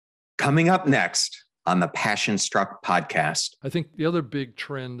Coming up next on the Passion Struck podcast. I think the other big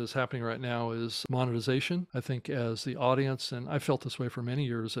trend that's happening right now is monetization. I think as the audience, and I felt this way for many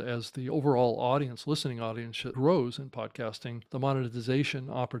years, as the overall audience, listening audience grows in podcasting, the monetization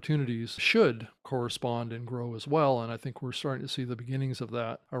opportunities should correspond and grow as well. And I think we're starting to see the beginnings of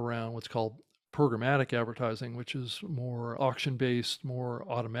that around what's called programmatic advertising, which is more auction-based, more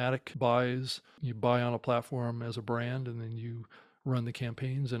automatic buys. You buy on a platform as a brand, and then you run the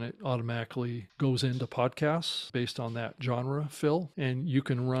campaigns and it automatically goes into podcasts based on that genre fill. And you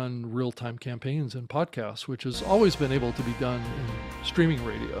can run real-time campaigns in podcasts, which has always been able to be done in streaming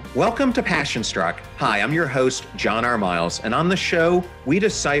radio. Welcome to Passion Struck. Hi, I'm your host, John R. Miles, and on the show, we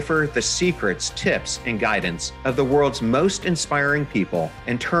decipher the secrets, tips, and guidance of the world's most inspiring people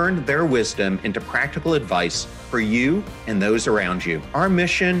and turn their wisdom into practical advice for you and those around you. Our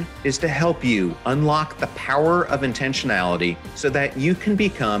mission is to help you unlock the power of intentionality so that you can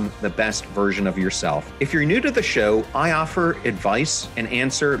become the best version of yourself. If you're new to the show, I offer advice and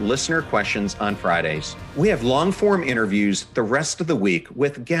answer listener questions on Fridays. We have long-form interviews the rest of the week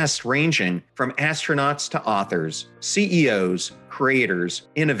with guests ranging from astronauts to authors, CEOs, creators,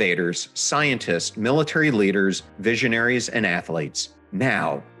 innovators, scientists, military leaders, visionaries, and athletes.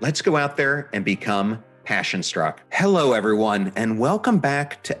 Now, let's go out there and become Passion Struck. Hello, everyone, and welcome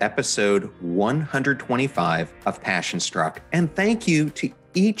back to episode 125 of Passion Struck. And thank you to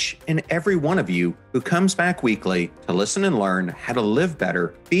each and every one of you who comes back weekly to listen and learn how to live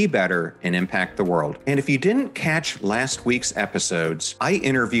better, be better, and impact the world. And if you didn't catch last week's episodes, I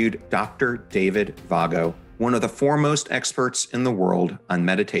interviewed Dr. David Vago, one of the foremost experts in the world on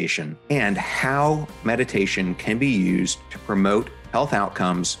meditation and how meditation can be used to promote health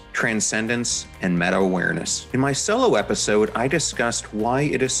outcomes, transcendence, and meta-awareness. In my solo episode, I discussed why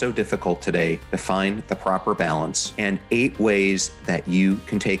it is so difficult today to find the proper balance and 8 ways that you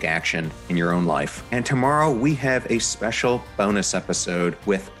can take action in your own life. And tomorrow we have a special bonus episode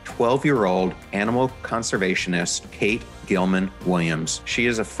with 12-year-old animal conservationist Kate Gilman Williams. She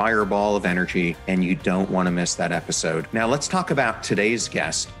is a fireball of energy, and you don't want to miss that episode. Now let's talk about today's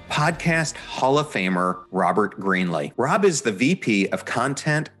guest, Podcast Hall of Famer Robert Greenlee. Rob is the VP of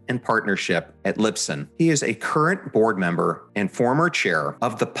Content and Partnership at Libsyn. He is a current board member and former chair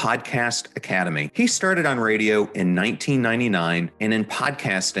of the Podcast Academy. He started on radio in 1999 and in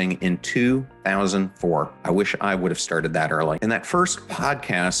podcasting in 2004. I wish I would have started that early. And that first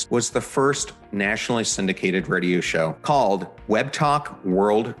podcast was the first nationally syndicated radio show called WebTalk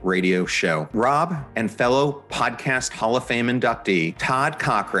World Radio Show. Rob and fellow Podcast Hall of Fame inductee Todd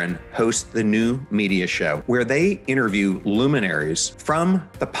Cochrane host the New Media Show, where they interview luminaries from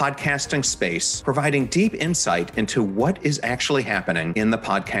the podcasting space, providing deep insight into what is actually happening in the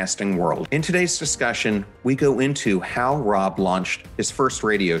podcasting world. In today's discussion, we go into how Rob launched his first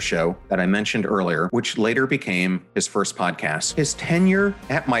radio show that I mentioned earlier, which later became his first podcast, his tenure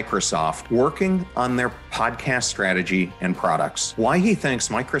at Microsoft, working on their podcast strategy and products, why he thinks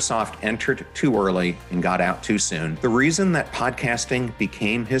Microsoft entered too early and got out too soon, the reason that podcasting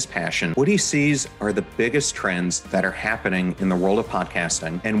became his passion, what he sees are the biggest trends that are happening in the world of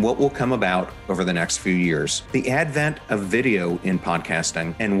podcasting, and what will come about over the next few years, the advent of video in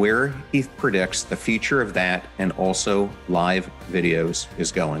podcasting, and where he predicts the future of that and also live videos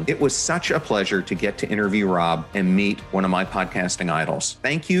is going. It was such a pleasure to get to interview Rob and meet one of my podcasting idols.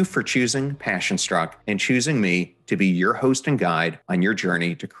 Thank you for choosing Passion Struck and choosing me to be your host and guide on your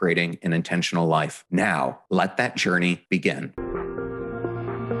journey to creating an intentional life. Now, let that journey begin.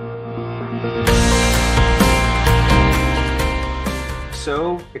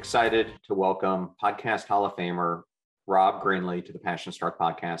 So excited to welcome Podcast Hall of Famer Rob Greenlee to the Passion Struck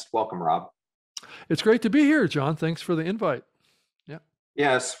podcast. Welcome, Rob. It's great to be here, John. Thanks for the invite. Yeah.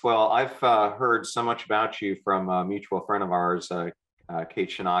 Yes. Well, I've heard so much about you from a mutual friend of ours, Kate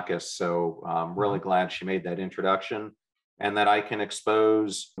Shinakis. So I'm really glad she made that introduction and that I can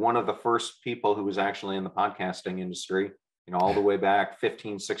expose one of the first people who was actually in the podcasting industry, all the way back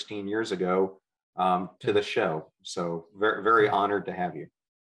 15, 16 years ago to the show. So very, very honored to have you.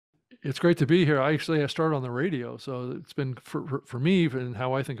 It's great to be here. I started on the radio. So it's been for me, and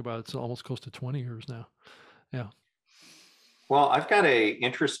how I think about it, it's almost close to 20 years now. Yeah. Well, I've got a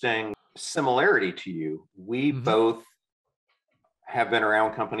interesting similarity to you. We both have been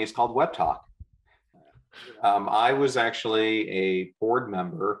around companies called WebTalk. I was actually a board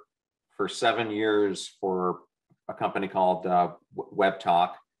member for 7 years for a company called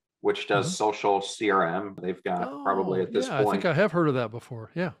WebTalk, which does social CRM. They've got probably at this point, I think I have heard of that before.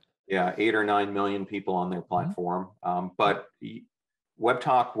 Yeah. Yeah, 8 or 9 million people on their platform. But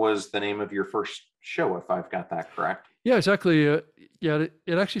WebTalk was the name of your first show, if I've got that correct. Yeah, exactly. Yeah,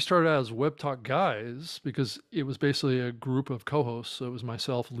 it actually started out as WebTalk Guys because it was basically a group of co-hosts. So it was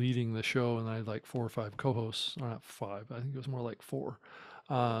myself leading the show, and I had like 4 or 5 co-hosts, or not five. I think it was more like four.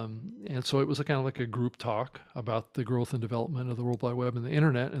 And so it was a kind of like a group talk about the growth and development of the World Wide Web and the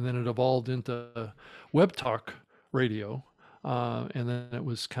internet, and then it evolved into WebTalk Radio, and then it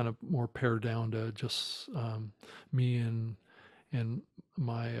was kind of more pared down to just me and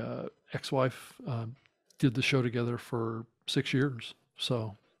my ex-wife. Did the show together for 6 years.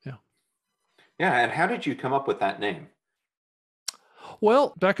 So, yeah. Yeah, and how did you come up with that name?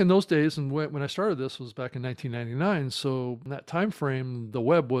 Well, back in those days, and when I started this was back in 1999. So in that time frame, the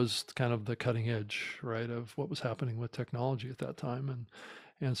web was kind of the cutting edge, right, of what was happening with technology at that time,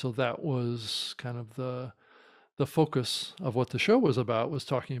 and so that was kind of the focus of what the show was about, was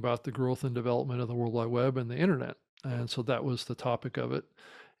talking about the growth and development of the World Wide Web and the internet, and so that was the topic of it.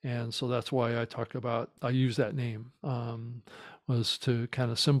 And so that's why I use that name, was to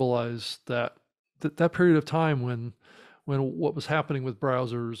kind of symbolize that period of time when what was happening with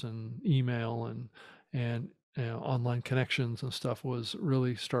browsers and email and online connections and stuff was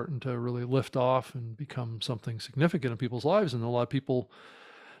really starting to really lift off and become something significant in people's lives. And a lot of people,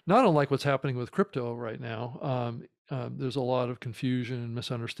 not unlike what's happening with crypto right now, there's a lot of confusion and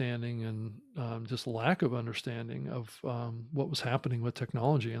misunderstanding and just lack of understanding of what was happening with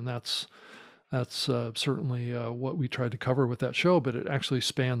technology. And that's certainly what we tried to cover with that show, but it actually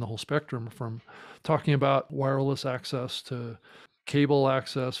spanned the whole spectrum from talking about wireless access to cable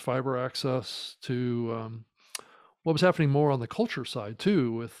access, fiber access, to what was happening more on the culture side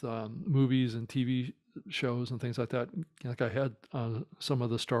too, with movies and TV shows and things like that. Like I had some of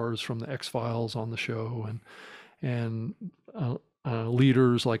the stars from the X-Files on the show, and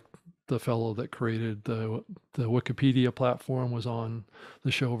leaders like the fellow that created the Wikipedia platform was on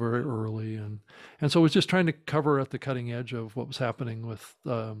the show very early, and so it was just trying to cover at the cutting edge of what was happening with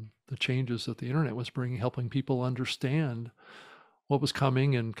the changes that the internet was bringing, helping people understand what was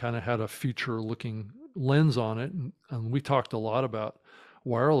coming, and kind of had a future-looking lens on it. And we talked a lot about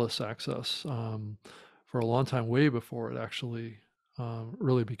wireless access for a long time, way before it actually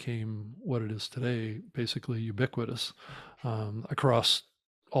really became what it is today, basically ubiquitous across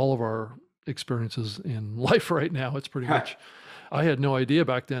all of our experiences in life right now. It's pretty much, I had no idea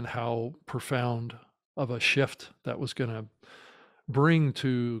back then how profound of a shift that was going to bring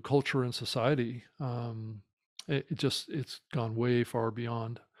to culture and society. It's gone way far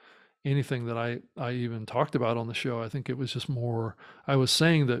beyond anything that I even talked about on the show. I think it was just more, I was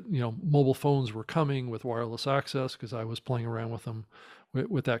saying that, mobile phones were coming with wireless access because I was playing around with them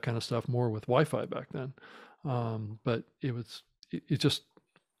with that kind of stuff, more with Wi-Fi back then. But it's just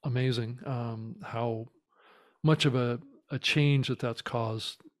amazing how much of a change that's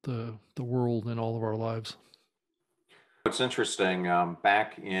caused the world and all of our lives. It's interesting.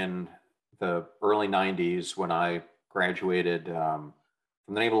 Back in the early 90s, when I graduated from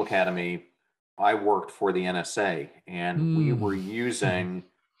the Naval Academy, I worked for the NSA, and we were using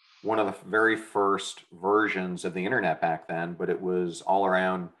one of the very first versions of the internet back then, but it was all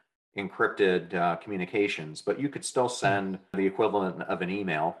around encrypted communications, but you could still send the equivalent of an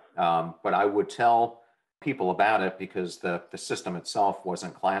email. But I would tell people about it because the system itself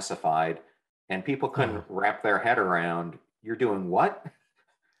wasn't classified, and people couldn't wrap their head around, you're doing what?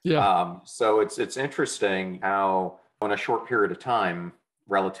 Yeah. So it's interesting how in a short period of time,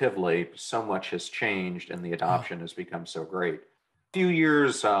 relatively, so much has changed and the adoption has become so great. A few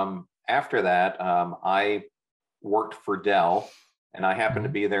years after that, I worked for Dell, and I happened to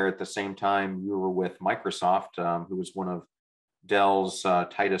be there at the same time you were with Microsoft, who was one of Dell's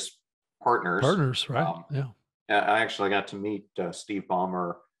tightest partners. Partners, right? Yeah. I actually got to meet Steve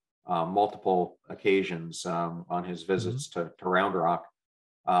Ballmer multiple occasions on his visits to Round Rock.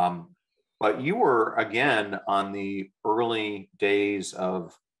 But you were, again, on the early days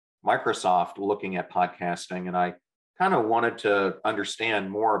of Microsoft looking at podcasting, and I kind of wanted to understand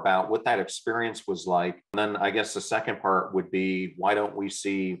more about what that experience was like. And then I guess the second part would be, why don't we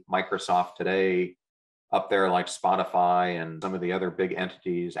see Microsoft today up there like Spotify and some of the other big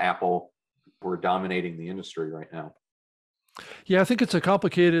entities, Apple, who are dominating the industry right now? Yeah, I think it's a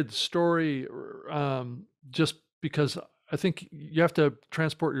complicated story, just because I think you have to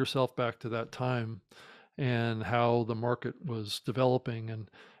transport yourself back to that time and how the market was developing,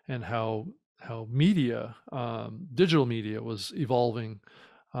 and how media, digital media, was evolving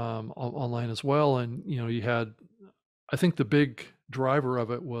online as well. And you had, I think the big driver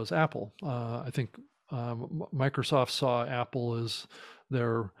of it was Apple. I think Microsoft saw Apple as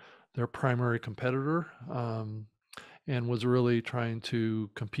their primary competitor. and was really trying to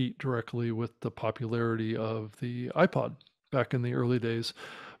compete directly with the popularity of the iPod back in the early days.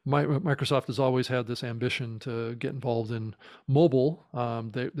 Microsoft has always had this ambition to get involved in mobile.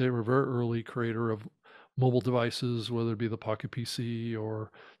 They were a very early creator of mobile devices, whether it be the Pocket PC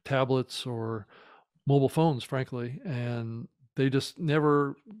or tablets or mobile phones, frankly, and they just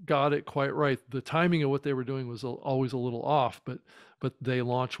never got it quite right. The timing of what they were doing was always a little off, but they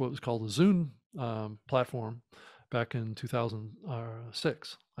launched what was called the Zune platform back in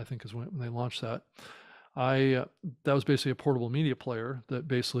 2006, I think is when they launched that. That was basically a portable media player that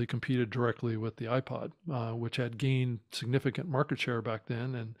basically competed directly with the iPod, which had gained significant market share back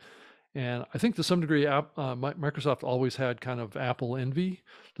then. And I think to some degree, Microsoft always had kind of Apple envy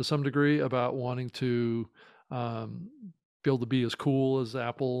to some degree about wanting to be able to be as cool as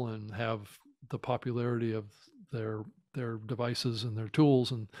Apple and have the popularity of their devices and their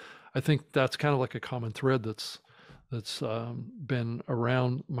tools. And I think that's kind of like a common thread that's been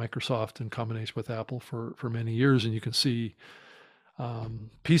around Microsoft in combination with Apple for many years. And you can see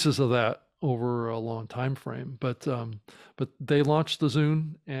pieces of that over a long time frame, but they launched the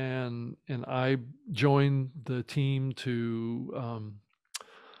Zune, and I joined the team to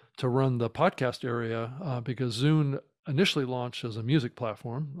run the podcast area because Zune initially launched as a music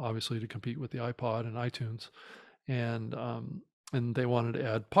platform, obviously to compete with the iPod and iTunes, and they wanted to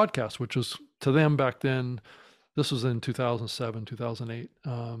add podcasts, which was to them back then. This was in 2007, 2008,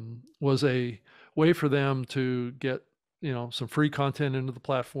 was a way for them to get some free content into the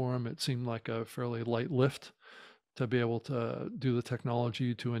platform. It seemed like a fairly light lift to be able to do the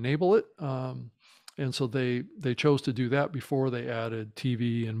technology to enable it. And so they chose to do that before they added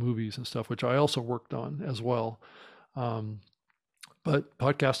TV and movies and stuff, which I also worked on as well. But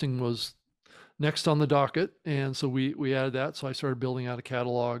podcasting was next on the docket. And so we added that. So I started building out a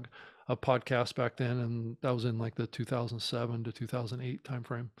catalog of podcasts back then. And that was in like the 2007 to 2008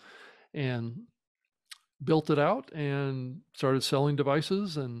 timeframe. And built it out and started selling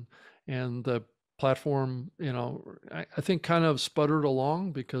devices, and the platform, I think kind of sputtered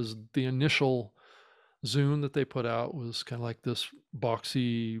along because the initial Zune that they put out was kind of like this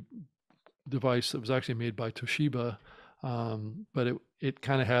boxy device that was actually made by Toshiba, but it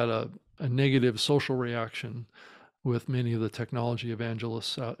kind of had a negative social reaction with many of the technology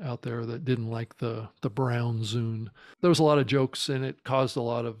evangelists out there that didn't like the brown Zune. There was a lot of jokes, and it caused a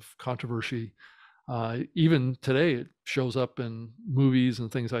lot of controversy. Even today, it shows up in movies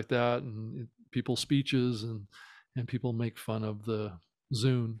and things like that, and people's speeches, and people make fun of the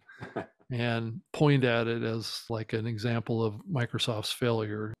Zune and point at it as like an example of Microsoft's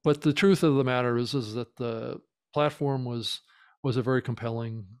failure. But the truth of the matter is that the platform was a very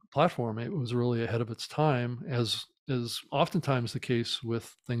compelling platform. It was really ahead of its time, as is oftentimes the case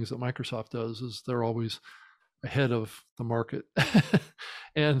with things that Microsoft does, is they're always ahead of the market.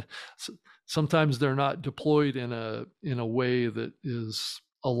 And sometimes they're not deployed in a way that is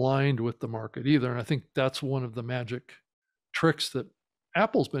aligned with the market either. And I think that's one of the magic tricks that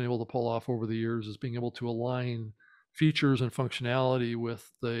Apple's been able to pull off over the years, is being able to align features and functionality with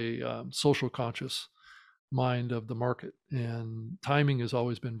the social conscious mind of the market. And timing has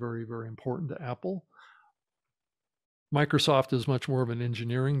always been very, very important to Apple. Microsoft is much more of an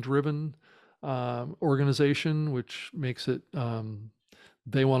engineering driven organization, which makes it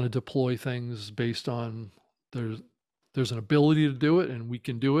they want to deploy things based on there's an ability to do it, and we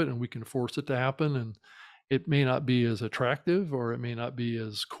can do it, and we can force it to happen. And it may not be as attractive, or it may not be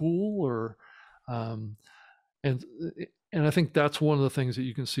as cool, or and I think that's one of the things that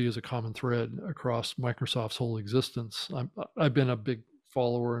you can see as a common thread across Microsoft's whole existence. I've been a big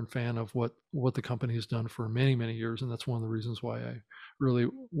follower and fan of what the company has done for many, many years, and that's one of the reasons why I really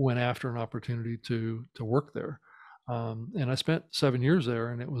went after an opportunity to work there. And I spent 7 years there,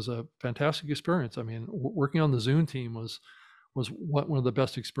 and it was a fantastic experience. I mean, working on the Zune team was one of the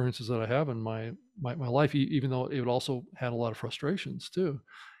best experiences that I have in my life, even though it also had a lot of frustrations too.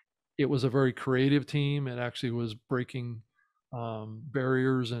 It was a very creative team. It actually was breaking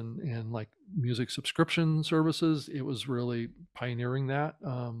barriers and like music subscription services. It was really pioneering that.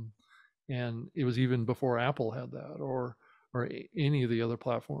 And it was even before Apple had that, or any of the other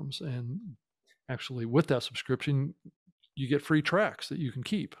platforms. And actually with that subscription, you get free tracks that you can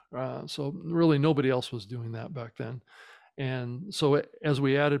keep. So really nobody else was doing that back then. And so as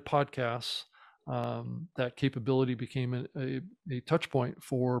we added podcasts, that capability became a touch point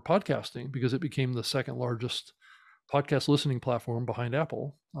for podcasting, because it became the second largest podcast listening platform behind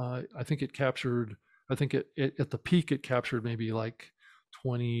Apple. I think at the peak, it captured maybe like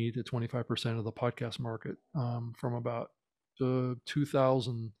 20 to 25% of the podcast market from about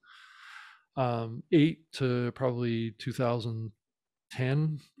 2000 2008 to probably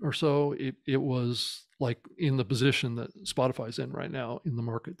 2010 or so, it was like in the position that Spotify's in right now in the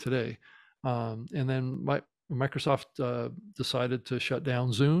market today. And then Microsoft decided to shut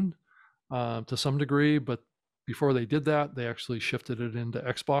down Zune to some degree, but before they did that, they actually shifted it into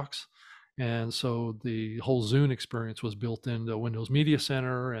Xbox. And so the whole Zune experience was built into Windows Media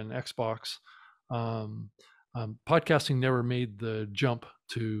Center and Xbox. Podcasting never made the jump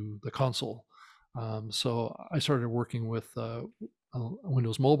to the console. So I started working with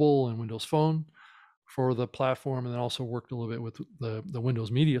Windows Mobile and Windows Phone for the platform, and then also worked a little bit with the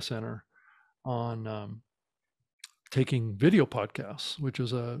Windows Media Center on taking video podcasts, which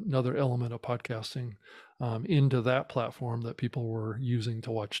is another element of podcasting, into that platform that people were using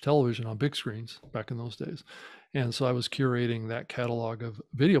to watch television on big screens back in those days. And so I was curating that catalog of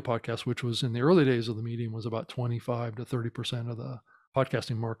video podcasts, which was in the early days of the medium was about 25 to 30% of the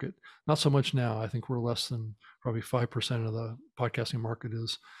podcasting market. Not so much now. I think we're less than probably 5% of the podcasting market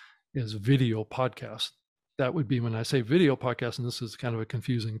is video podcast. That would be when I say video podcast, and this is kind of a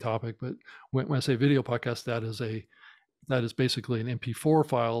confusing topic, but when I say video podcast, that is basically an MP4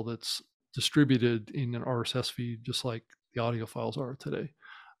 file that's distributed in an RSS feed, just like the audio files are today.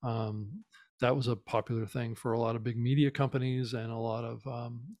 That was a popular thing for a lot of big media companies and a lot of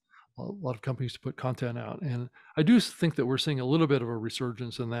companies to put content out. And I do think that we're seeing a little bit of a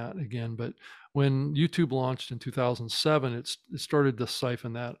resurgence in that again. But when YouTube launched in 2007, it started to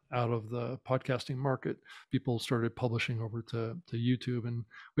siphon that out of the podcasting market. People started publishing over to YouTube. And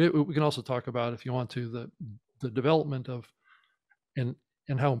we can also talk about, if you want to, the development of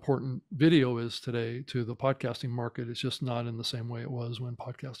and how important video is today to the podcasting market. It's just not in the same way it was when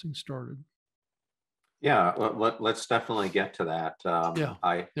podcasting started. Yeah, let's definitely get to that.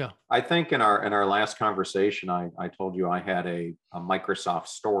 Yeah. I think in our last conversation, I told you I had a Microsoft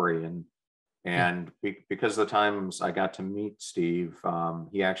story, and because of the times I got to meet Steve,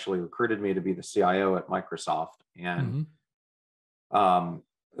 he actually recruited me to be the CIO at Microsoft. And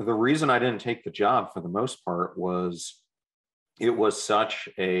the reason I didn't take the job for the most part was it was such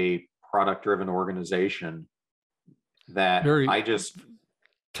a product-driven organization that I just...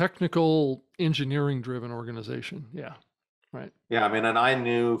 technical engineering driven organization. Yeah. Right. Yeah. I mean, and I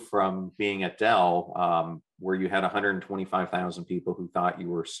knew from being at Dell, where you had 125,000 people who thought you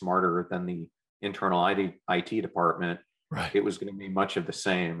were smarter than the internal IT department, right, it was going to be much of the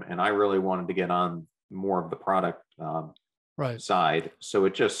same. And I really wanted to get on more of the product side. So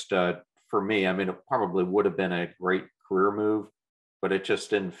it just, for me, I mean, it probably would have been a great career move, but it just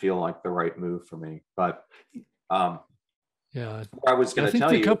didn't feel like the right move for me. But yeah, I was going to tell you, I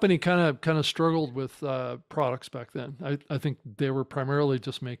think the company kind of struggled with products back then. I think they were primarily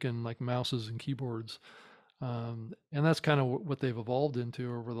just making like mouses and keyboards, and that's kind of what they've evolved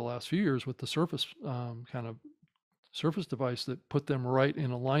into over the last few years with the Surface kind of Surface device that put them right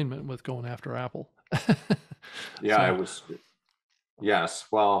in alignment with going after Apple. Yeah, it was. Yes,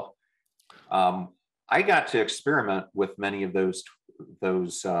 well, I got to experiment with many of those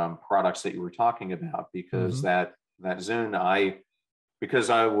products that you were talking about, because that Zune, because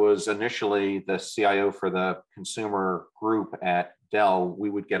I was initially the CIO for the consumer group at Dell, we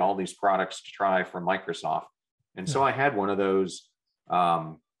would get all these products to try from Microsoft. And so I had one of those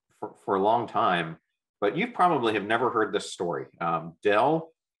for a long time, but you probably have never heard this story.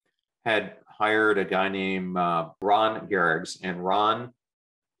 Dell had hired a guy named Ron Garrig's, and Ron's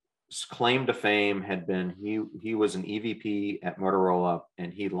claim to fame had been he was an EVP at Motorola,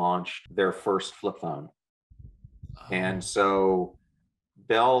 and he launched their first flip phone. And so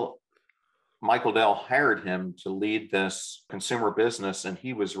Michael Dell hired him to lead this consumer business, and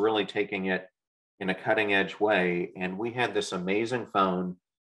he was really taking it in a cutting edge way. And we had this amazing phone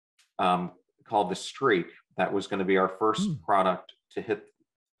called the Streak that was going to be our first product to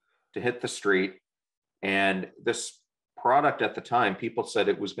hit the street. And this product at the time, people said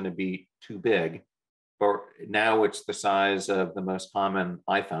it was going to be too big, but now it's the size of the most common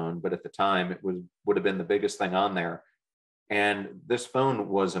iPhone. But at the time, it would have been the biggest thing on there. And this phone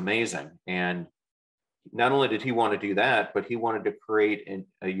was amazing. And not only did he want to do that, but he wanted to create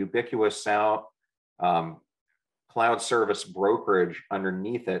a ubiquitous cloud service brokerage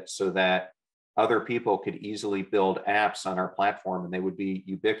underneath it, so that other people could easily build apps on our platform, and they would be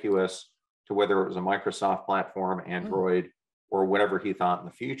ubiquitous to whether it was a Microsoft platform, Android, or whatever he thought in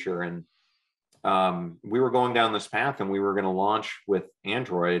the future. And we were going down this path, and we were going to launch with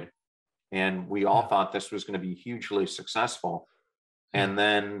Android, and we all thought this was going to be hugely successful. And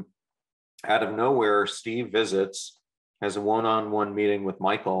then out of nowhere, Steve visits, has a one-on-one meeting with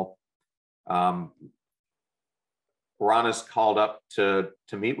Michael. Ron is called up to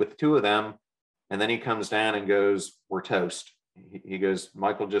meet with the two of them. And then he comes down and goes, "We're toast." He goes,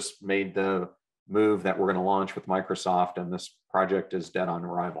 "Michael just made the move that we're going to launch with Microsoft, and this project is dead on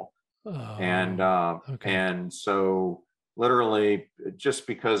arrival." And Okay. and so literally, just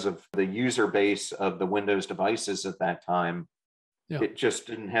because of the user base of the Windows devices at that time, Yeah. it just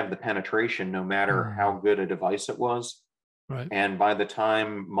didn't have the penetration, no matter how good a device it was. Right. And by the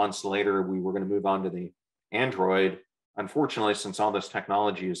time months later we were going to move on to the Android, unfortunately, since all this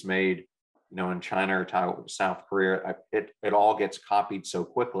technology is made, in China or South Korea, it all gets copied so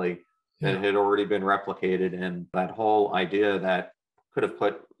quickly that it had already been replicated. And that whole idea that could have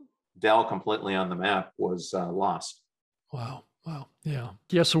put Dell completely on the map was lost. Wow.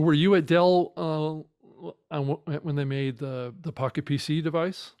 Yeah. So were you at Dell when they made the Pocket PC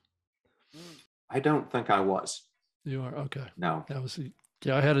device? I don't think I was. You are? Okay. No. That was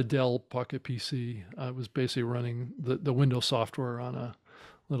I had a Dell Pocket PC. I was basically running the Windows software on a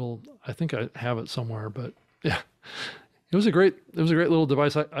little, I think I have it somewhere, but yeah. It was a great little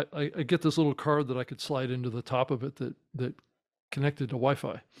device. I get this little card that I could slide into the top of it that connected to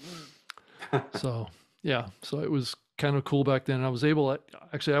Wi-Fi. So yeah, so it was kind of cool back then. I was able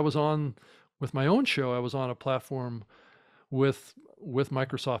I was on with my own show. I was on a platform with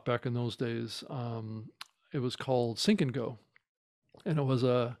Microsoft back in those days. It was called Sync and Go, and it was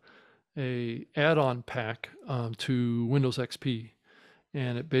a add-on pack to Windows XP,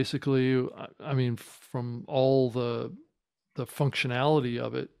 and it basically, I mean, from all the functionality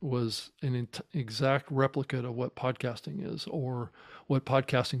of it was an exact replica of what podcasting is, or what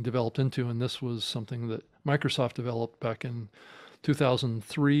podcasting developed into. And this was something that Microsoft developed back in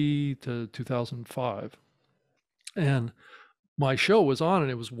 2003 to 2005. And my show was on, and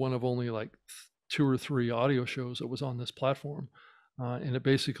it was one of only like 2 or 3 audio shows that was on this platform. And it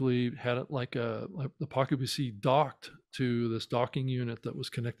basically had it like the Pocket PC docked to this docking unit that was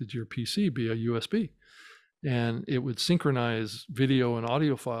connected to your PC via USB. And it would synchronize video and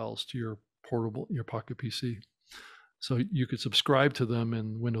audio files to your Pocket PC. So you could subscribe to them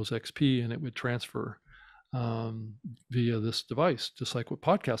in Windows XP, and it would transfer via this device, just like what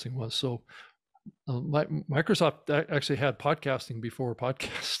podcasting was. So Microsoft actually had podcasting before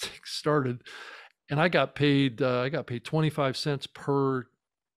podcasting started, and I got paid 25 cents per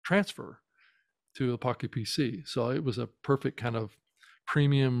transfer to a Pocket PC. So it was a perfect kind of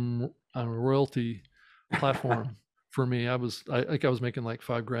premium royalty platform for me. I was making like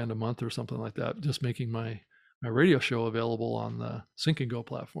 $5,000 a month or something like that, just making my radio show available on the Sync and Go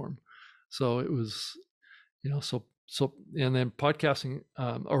platform. So it was, so and then podcasting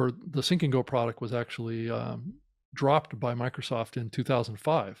or the Sync and Go product was actually dropped by Microsoft in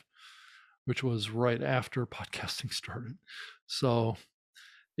 2005, which was right after podcasting started. So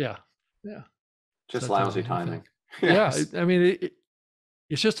yeah. Just lousy timing. Yeah, I mean,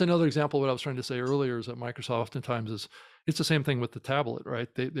 it's just another example of what I was trying to say earlier, is that Microsoft oftentimes it's the same thing with the tablet, right?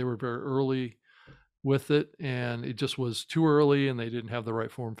 They were very early with it, and it just was too early, and they didn't have the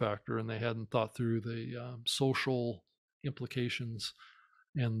right form factor, and they hadn't thought through the social implications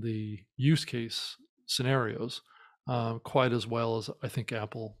and the use case scenarios quite as well as I think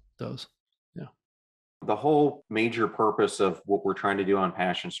Apple does. Yeah. The whole major purpose of what we're trying to do on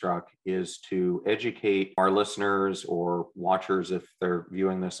Passion Struck is to educate our listeners or watchers, if they're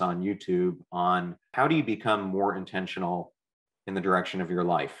viewing this on YouTube, on how do you become more intentional in the direction of your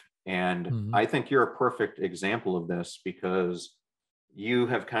life. And I think you're a perfect example of this, because you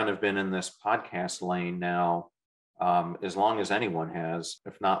have kind of been in this podcast lane now as long as anyone has,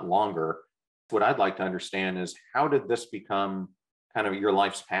 if not longer. What I'd like to understand is, how did this become kind of your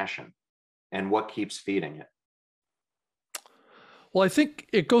life's passion, and what keeps feeding it? Well, I think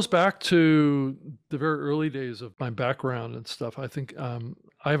it goes back to the very early days of my background and stuff. I think I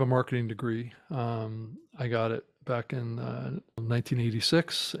have a marketing degree. I got it back in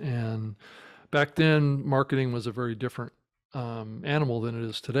 1986. And back then, marketing was a very different animal than it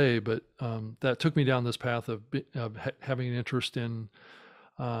is today. But that took me down this path of having an interest in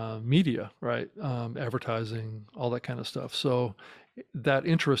media, right? Advertising, all that kind of stuff. So that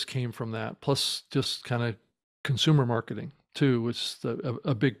interest came from that, plus just kind of consumer marketing too, which is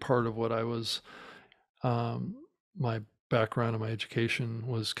a big part of what I was, my background and my education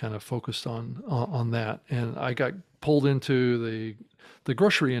was kind of focused on that. And I got pulled into the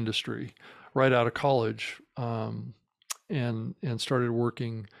grocery industry right out of college, and started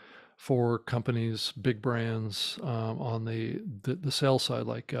working for companies, big brands, on the sales side,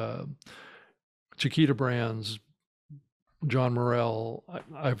 like Chiquita Brands, John Morrell.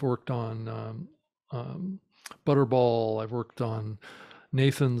 I've worked on Butterball. I've worked on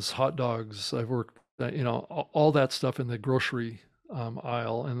Nathan's Hot Dogs. I've worked, all that stuff in the grocery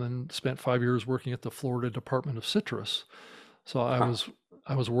aisle, and then spent 5 years working at the Florida Department of Citrus. So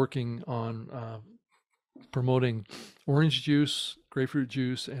I was working on promoting orange juice, grapefruit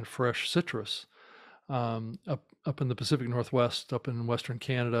juice, and fresh citrus up in the Pacific Northwest, up in Western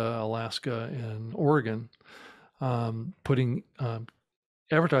Canada, Alaska, and Oregon, putting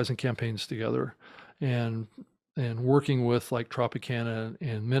advertising campaigns together and working with like Tropicana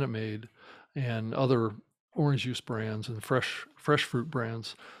and Minute Maid and other orange juice brands and fresh fruit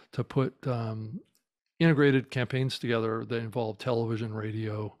brands to put integrated campaigns together that involve television,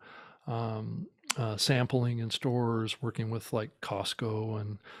 radio, sampling in stores, working with like Costco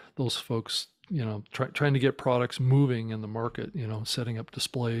and those folks, trying to get products moving in the market, setting up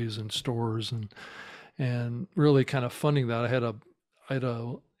displays in stores and really kind of funding that. I had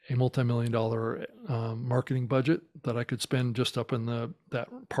a multi-million-dollar marketing budget that I could spend just up in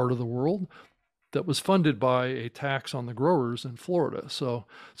that part of the world that was funded by a tax on the growers in Florida. So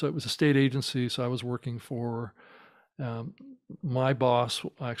it was a state agency. So I was working for my boss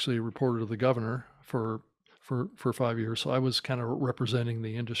actually reported to the governor for 5 years. So I was kind of representing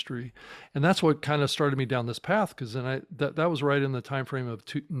the industry, and that's what kind of started me down this path. Because then that was right in the time frame of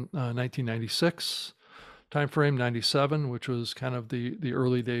 1996 timeframe, 97, which was kind of the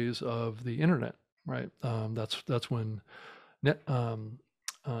early days of the internet, right? That's when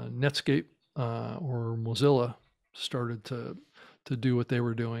Netscape or Mozilla started to do what they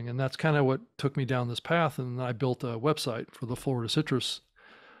were doing. And that's kind of what took me down this path. And I built a website for the Florida Citrus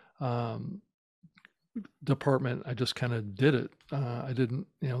department. I just kind of did it. I didn't,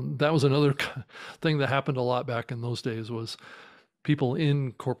 that was another thing that happened a lot back in those days was people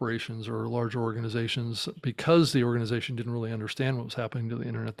in corporations or larger organizations, because the organization didn't really understand what was happening to the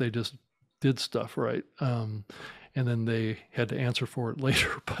internet, they just did stuff, right? And then they had to answer for it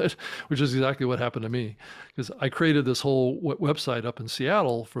later, which is exactly what happened to me, because I created this whole website up in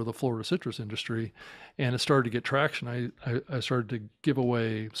Seattle for the Florida citrus industry, and it started to get traction. I started to give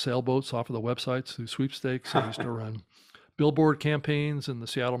away sailboats off of the websites through sweepstakes. I used to run billboard campaigns in the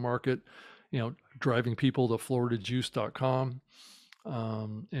Seattle market, driving people to floridajuice.com,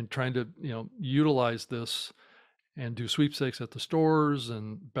 and trying to, utilize this and do sweepstakes at the stores.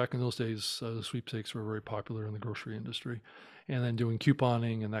 And back in those days, sweepstakes were very popular in the grocery industry, and then doing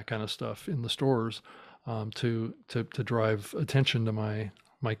couponing and that kind of stuff in the stores to drive attention to my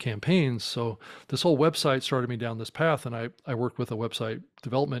campaigns. So this whole website started me down this path, and I worked with a website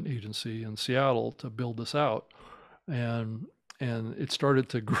development agency in Seattle to build this out, and it started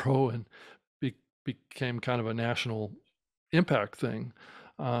to grow and became kind of a national impact thing.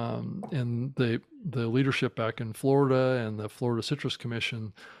 And the leadership back in Florida and the Florida Citrus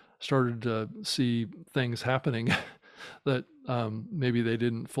Commission started to see things happening that maybe they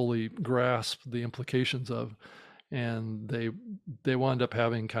didn't fully grasp the implications of, and they wound up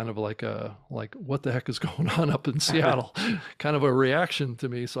having kind of like what the heck is going on up in Seattle, kind of a reaction to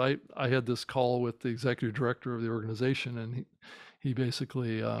me. So I had this call with the executive director of the organization, and he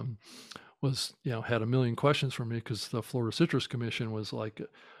basically was, had a million questions for me, because the Florida Citrus Commission was like,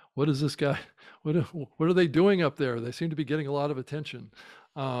 what is this guy? What are they doing up there? They seem to be getting a lot of attention.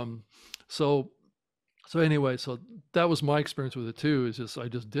 So anyway, so that was my experience with it too, is I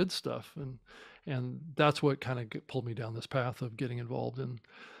just did stuff. And that's what kind of pulled me down this path of getting involved in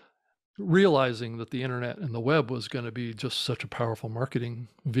realizing that the internet and the web was going to be just such a powerful marketing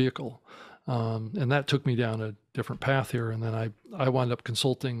vehicle. And that took me down a different path here. And then I wound up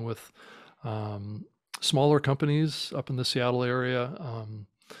consulting with smaller companies up in the Seattle area,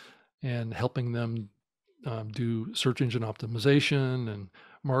 and helping them do search engine optimization and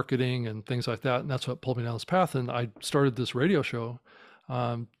marketing and things like that. And that's what pulled me down this path. And I started this radio show,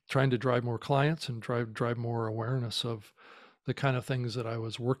 trying to drive more clients and drive more awareness of the kind of things that I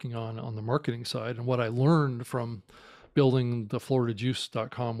was working on the marketing side, and what I learned from building the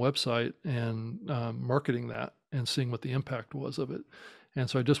floridajuice.com website and marketing that and seeing what the impact was of it. And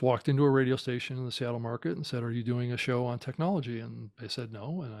so I just walked into a radio station in the Seattle market and said, "Are you doing a show on technology?" And they said,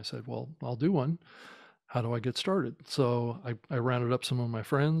 "No." And I said, "Well, I'll do one. How do I get started?" So I rounded up some of my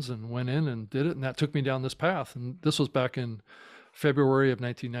friends and went in and did it. And that took me down this path. And this was back in February of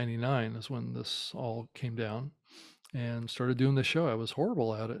 1999 is when this all came down, and started doing this show. I was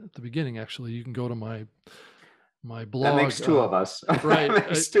horrible at it at the beginning, actually. You can go to my blog. That makes two of us. Right. That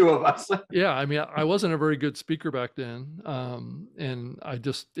makes two of us. Yeah. I mean, I wasn't a very good speaker back then. And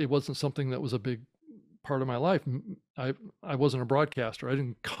it wasn't something that was a big part of my life. I wasn't a broadcaster. I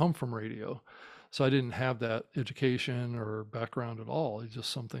didn't come from radio. So I didn't have that education or background at all. It's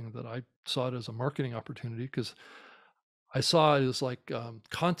just something that I saw it as a marketing opportunity, because I saw it as like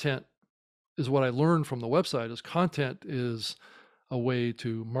content is what I learned from the website. Is content is a way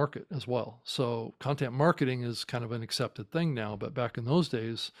to market as well. So content marketing is kind of an accepted thing now, but back in those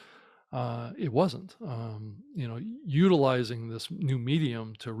days, it wasn't. Utilizing this new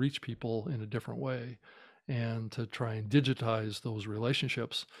medium to reach people in a different way and to try and digitize those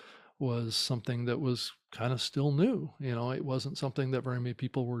relationships was something that was kind of still new. It wasn't something that very many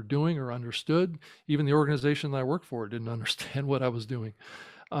people were doing or understood. Even the organization that I worked for didn't understand what I was doing.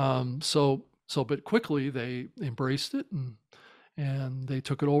 But quickly they embraced it and they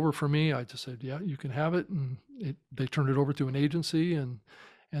took it over for me. I just said, yeah, you can have it. And they turned it over to an agency and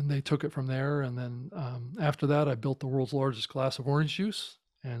they took it from there. And then after that, I built the world's largest glass of orange juice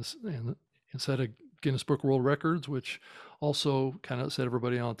and set a Guinness Book of World Records, which also kind of set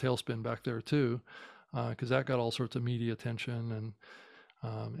everybody on a tailspin back there too, because that got all sorts of media attention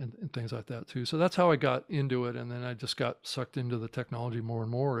and things like that too. So that's how I got into it. And then I just got sucked into the technology more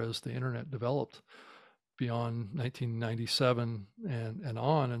and more as the internet developed beyond 1997 and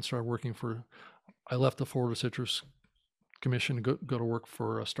on, and started working I left the Florida Citrus Commission to go to work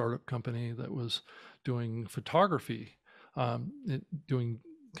for a startup company that was doing photography, doing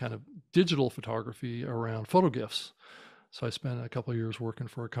kind of digital photography around photo gifts. So I spent a couple of years working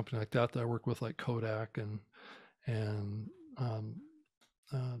for a company like that I work with, like Kodak and I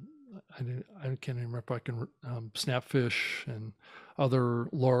can't even remember. I can Snapfish and other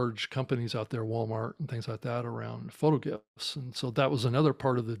large companies out there, Walmart and things like that, around photo gifts. And so that was another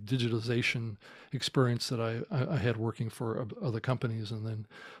part of the digitization experience that I had working for other companies. And then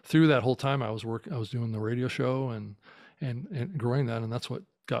through that whole time, I was doing the radio show and growing that, and that's what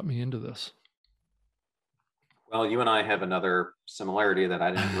got me into this. Well, you and I have another similarity that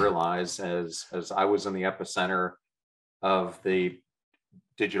I didn't realize as I was in the epicenter of the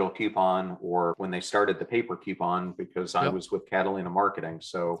digital coupon, or when they started the paper coupon, because I was with Catalina Marketing.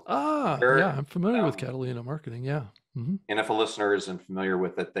 So yeah, I'm familiar with Catalina Marketing. Yeah. Mm-hmm. And if a listener isn't familiar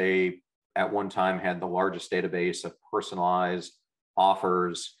with it, they at one time had the largest database of personalized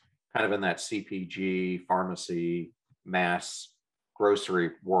offers, kind of in that CPG, pharmacy, mass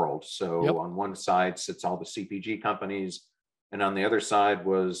grocery world. So on one side sits all the CPG companies, and on the other side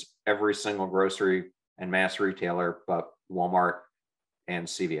was every single grocery and mass retailer but Walmart and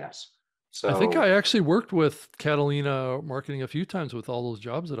CVS. So I think I actually worked with Catalina Marketing a few times with all those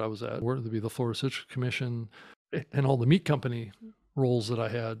jobs that I was at, whether it be the Florida Citrus Commission and all the meat company roles that I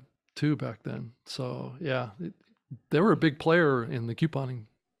had too back then. So yeah, they were a big player in the couponing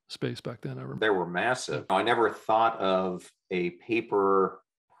space back then. I remember. They were massive. I never thought of a paper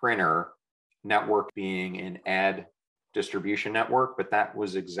printer network being an ad distribution network, but that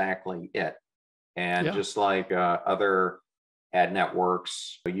was exactly it. And just like other ad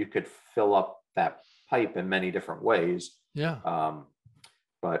networks, you could fill up that pipe in many different ways. Yeah.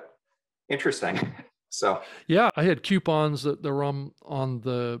 But interesting. So yeah, I had coupons that were on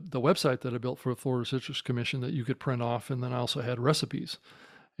the website that I built for the Florida Citrus Commission that you could print off, and then I also had recipes.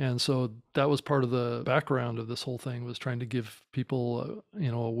 And so that was part of the background of this whole thing, was trying to give people,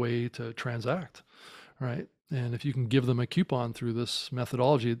 a way to transact, right? And if you can give them a coupon through this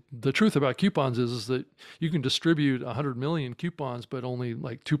methodology, the truth about coupons is that you can distribute 100 million coupons, but only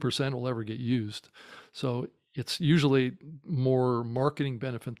like 2% will ever get used. So it's usually more marketing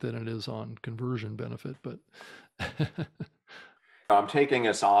benefit than it is on conversion benefit. But I'm taking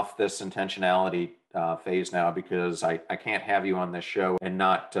us off this intentionality phase now, because I can't have you on this show and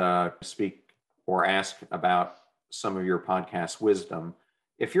not speak or ask about some of your podcast wisdom.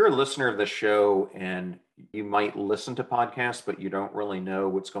 If you're a listener of the show and you might listen to podcasts, but you don't really know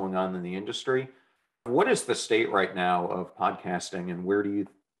what's going on in the industry, what is the state right now of podcasting, and where do you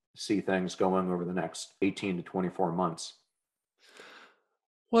see things going over the next 18 to 24 months?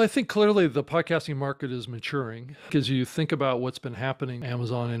 Well, I think clearly the podcasting market is maturing, because you think about what's been happening,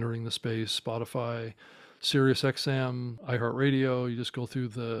 Amazon entering the space, Spotify, SiriusXM, iHeartRadio. You just go through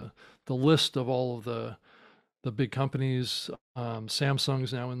the list of all of the big companies.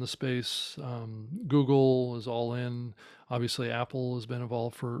 Samsung's now in the space. Google is all in. Obviously, Apple has been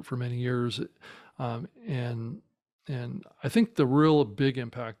involved for many years. And I think the real big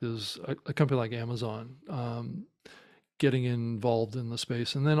impact is a company like Amazon getting involved in the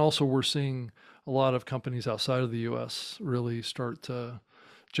space. And then also we're seeing a lot of companies outside of the US really start to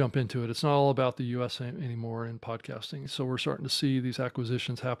jump into it. It's not all about the US anymore in podcasting. So we're starting to see these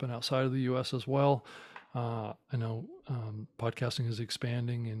acquisitions happen outside of the US as well. I know podcasting is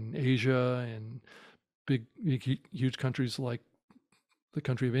expanding in Asia, and big, huge countries like the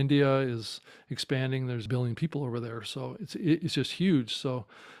country of India is expanding. There's 1 billion people over there. So it's just huge. So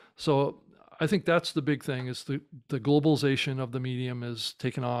I think that's the big thing, is the globalization of the medium is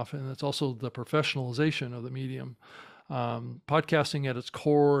taken off, and it's also the professionalization of the medium. Podcasting at its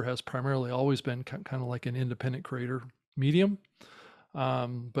core has primarily always been kind of like an independent creator medium.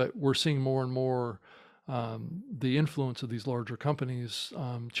 But we're seeing more and more the influence of these larger companies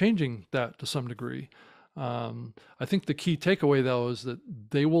changing that to some degree. I think the key takeaway, though, is that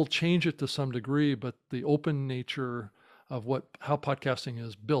they will change it to some degree, but the open nature of how podcasting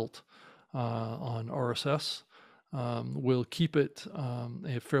is built on RSS will keep it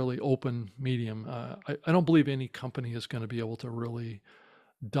a fairly open medium. I don't believe any company is going to be able to really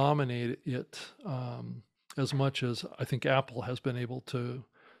dominate it as much as I think Apple has been able to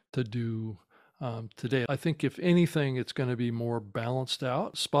do today. I think if anything, it's going to be more balanced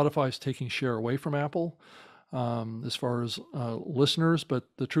out. Spotify's taking share away from Apple as far as listeners, but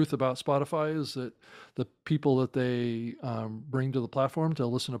the truth about Spotify is that the people that they bring to the platform to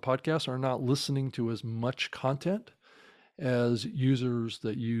listen to podcasts are not listening to as much content as users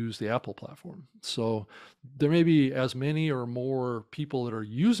that use the Apple platform. So there may be as many or more people that are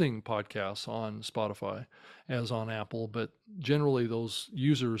using podcasts on Spotify as on Apple, but generally those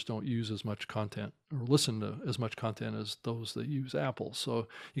users don't use as much content or listen to as much content as those that use Apple. So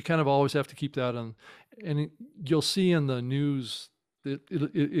you kind of always have to keep that on, and you'll see in the news that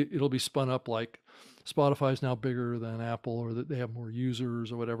it'll be spun up like Spotify is now bigger than Apple, or that they have more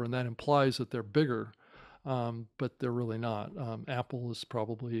users or whatever, and that implies that they're bigger. But they're really not. Apple is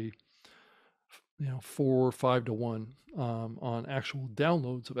probably 4 or 5 to 1 on actual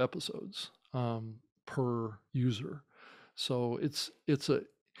downloads of episodes per user. So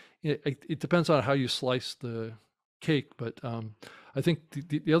it depends on how you slice the cake. But I think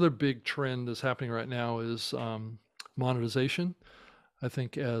the other big trend that's happening right now is monetization. I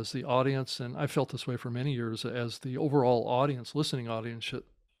think as the audience, and I felt this way for many years, as the overall audience, listening audience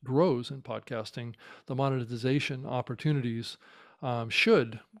grows in podcasting, the monetization opportunities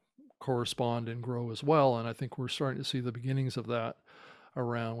should correspond and grow as well. And I think we're starting to see the beginnings of that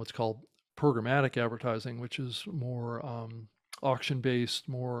around what's called programmatic advertising, which is more auction-based,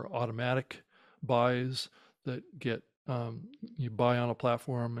 more automatic buys that get you buy on a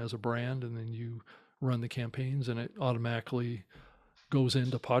platform as a brand, and then you run the campaigns, and it automatically goes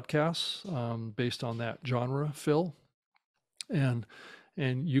into podcasts based on that genre fill. And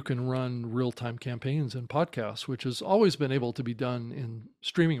you can run real-time campaigns in podcasts, which has always been able to be done in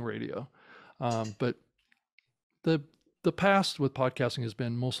streaming radio. But the past with podcasting has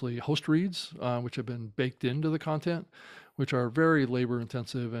been mostly host reads, which have been baked into the content, which are very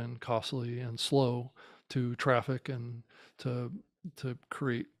labor-intensive and costly and slow to traffic and to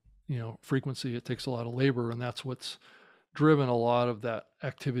create frequency. It takes a lot of labor, and that's what's driven a lot of that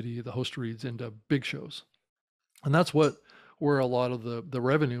activity, the host reads, into big shows. And that's where a lot of the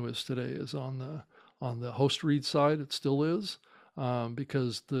revenue is today, is on the host read side. It still is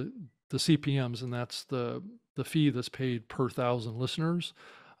because the CPMs, and that's the fee that's paid per 1,000 listeners,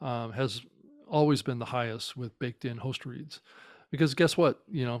 has always been the highest with baked in host reads. Because guess what?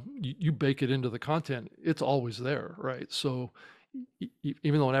 You bake it into the content, it's always there, right? So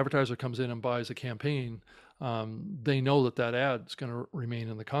even though an advertiser comes in and buys a campaign, they know that ad is going to remain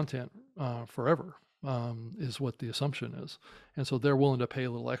in the content forever. Is what the assumption is. And so they're willing to pay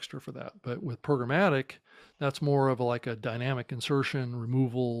a little extra for that. But with programmatic, that's more of like a dynamic insertion,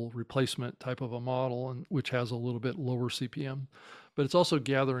 removal, replacement type of a model, and which has a little bit lower CPM. But it's also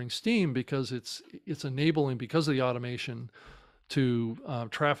gathering steam because it's enabling, because of the automation, to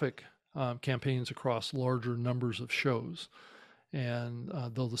traffic campaigns across larger numbers of shows. And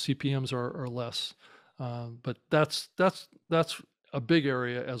though the CPMs are less, but that's a big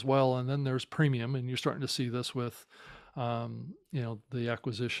area as well. And then there's premium, and you're starting to see this with, the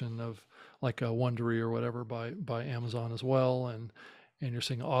acquisition of like a Wondery or whatever by Amazon as well. And you're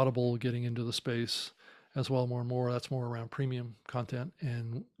seeing Audible getting into the space as well more and more. That's more around premium content.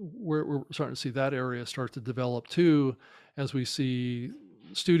 And we're starting to see that area start to develop too, as we see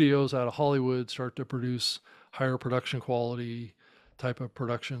studios out of Hollywood start to produce higher production quality type of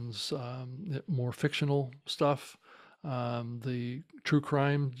productions, more fictional stuff. The true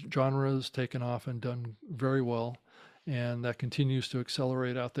crime genre has taken off and done very well, and that continues to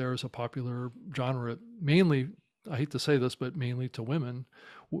accelerate out there as a popular genre, mainly, I hate to say this, but mainly to women.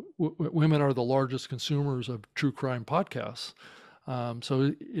 Women are the largest consumers of true crime podcasts.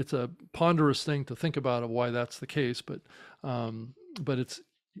 So it's a ponderous thing to think about of why that's the case, but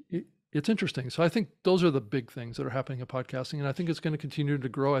it's interesting. So I think those are the big things that are happening in podcasting, and I think it's going to continue to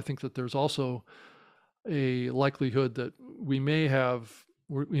grow. I think that there's also a likelihood that we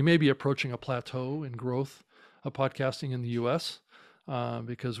may be approaching a plateau in growth of podcasting in the U.S.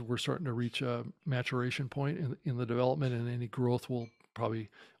 Because we're starting to reach a maturation point in the development, and any growth will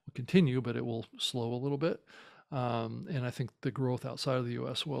continue, but it will slow a little bit. And I think the growth outside of the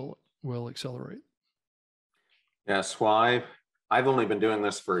U.S. will accelerate. Yes, well, I've only been doing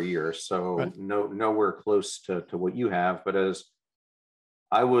this for a year, so Right. nowhere close to what you have. But as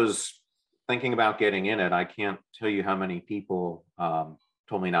I was thinking about getting in it, I can't tell you how many people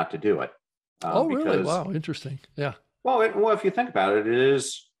told me not to do it. Oh, really? Because, Wow, interesting. Yeah. well, if you think about it, it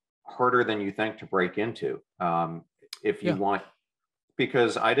is harder than you think to break into. If you Yeah. want,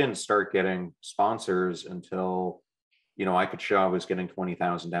 because I didn't start getting sponsors until, I could show I was getting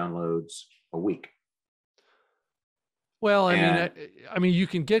 20,000 downloads a week. Well, And I mean, you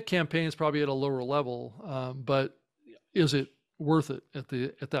can get campaigns probably at a lower level, but is it worth it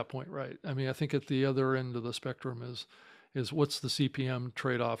at that point, right? I mean, I think at the other end of the spectrum is what's the CPM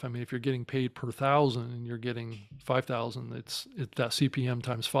trade-off? I mean, if you're getting paid per thousand and you're getting 5,000, it's that CPM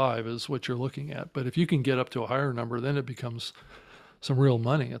times 5 is what you're looking at. But if you can get up to a higher number, then it becomes some real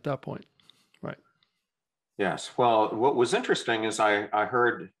money at that point, right? yes, well, what was interesting is I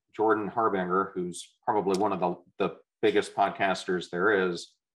heard Jordan Harbinger, who's probably one of the biggest podcasters there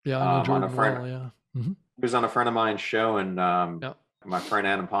is, Yeah, I know on a Jordan friend. well. Yeah. Mm-hmm. He was on a friend of mine's show, and Yeah. my friend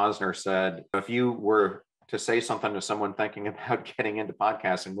Adam Posner said, if you were to say something to someone thinking about getting into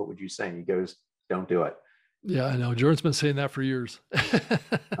podcasting, what would you say? And he goes, don't do it. Yeah, I know. Jordan's been saying that for years.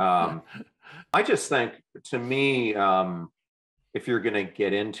 I just think, to me, if you're going to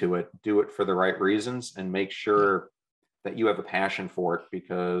get into it, do it for the right reasons and make sure that you have a passion for it,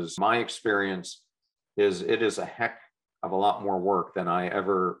 because my experience is it is a heck of a lot more work than I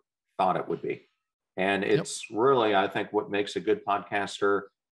ever thought it would be. And it's really, I think, what makes a good podcaster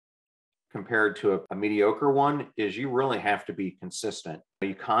compared to a mediocre one is you really have to be consistent.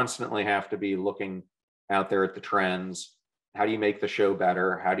 You constantly have to be looking out there at the trends. How do you make the show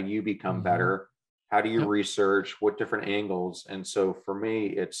better? How do you become better? How do you research? What different angles? And so for me,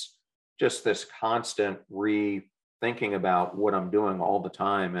 it's just this constant rethinking about what I'm doing all the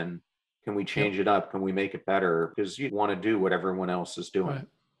time. And can we change it up? Can we make it better? Because you want to do what everyone else is doing. Right.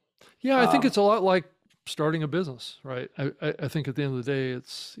 Yeah, I think it's a lot like starting a business, right? I think at the end of the day,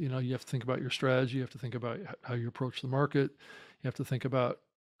 it's, you have to think about your strategy. You have to think about how you approach the market. You have to think about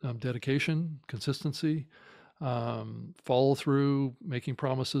dedication, consistency, follow through, making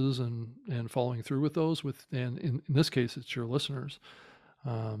promises and following through with those and in this case, it's your listeners.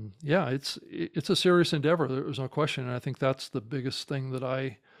 It's a serious endeavor. There's no question. And I think that's the biggest thing that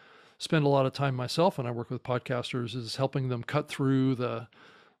I spend a lot of time myself when I work with podcasters is helping them cut through the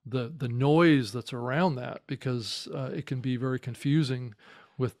noise that's around that, because it can be very confusing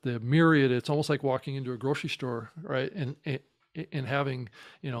with the myriad. It's almost like walking into a grocery store, right? And having,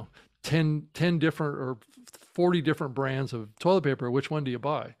 10 different or 40 different brands of toilet paper. Which one do you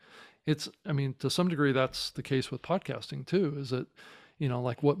buy? To some degree, that's the case with podcasting too, is that,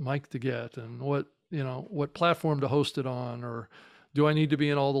 like what mic to get and what platform to host it on, or do I need to be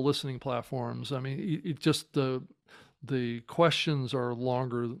in all the listening platforms? I mean, it just, the questions are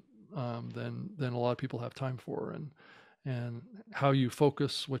longer than a lot of people have time for, and how you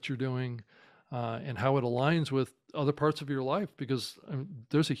focus what you're doing, and how it aligns with other parts of your life, because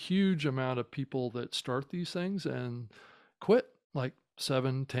there's a huge amount of people that start these things and quit like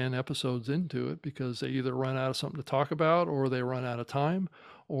 7-10 episodes into it because they either run out of something to talk about, or they run out of time,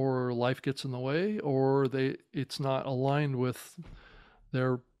 or life gets in the way, or it's not aligned with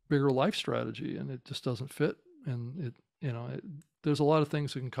their bigger life strategy and it just doesn't fit. And there's a lot of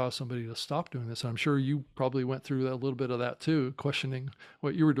things that can cause somebody to stop doing this. I'm sure you probably went through a little bit of that too, questioning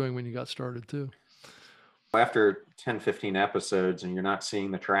what you were doing when you got started too. After 10, 15 episodes and you're not seeing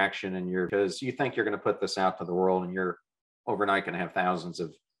the traction, and because you think you're going to put this out to the world and you're overnight going to have thousands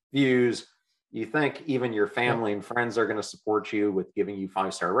of views, you think even your family and friends are going to support you with giving you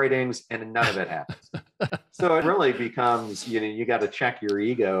 5-star ratings, and none of it happens. So it really becomes, you got to check your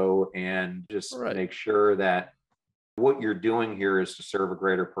ego and just make sure that what you're doing here is to serve a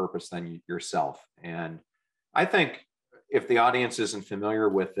greater purpose than yourself. And I think if the audience isn't familiar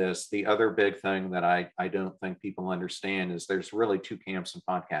with this, the other big thing that I don't think people understand is there's really two camps in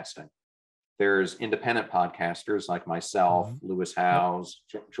podcasting. There's independent podcasters like myself, Lewis Howes,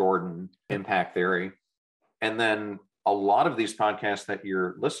 Jordan, Impact Theory. And then a lot of these podcasts that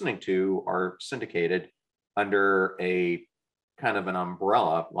you're listening to are syndicated under a kind of an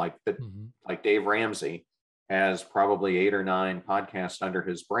umbrella, like Dave Ramsey has probably 8 or 9 podcasts under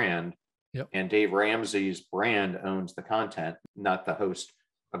his brand. And Dave Ramsey's brand owns the content, not the host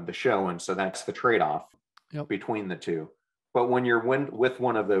of the show. And so that's the trade-off between the two. But when you're with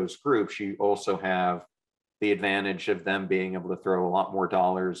one of those groups, you also have the advantage of them being able to throw a lot more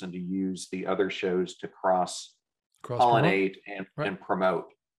dollars and to use the other shows to cross-pollinate and promote,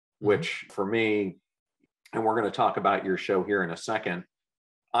 which for me, and we're going to talk about your show here in a second,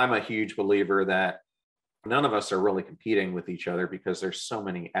 I'm a huge believer that none of us are really competing with each other because there's so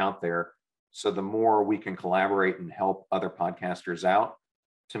many out there. So the more we can collaborate and help other podcasters out,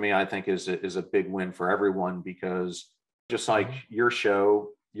 to me, I think is a big win for everyone, because just like your show,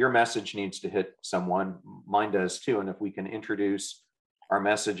 your message needs to hit someone, mine does too. And if we can introduce our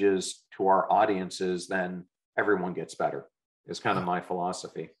messages to our audiences, then everyone gets better, is kind of my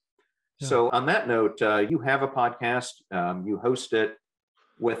philosophy. Yeah. So on that note, you have a podcast, you host it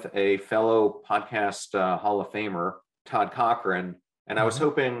with a fellow podcast Hall of Famer, Todd Cochrane. And I was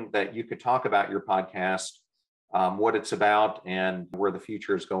hoping that you could talk about your podcast, what it's about, and where the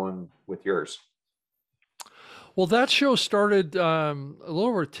future is going with yours. Well, that show started a little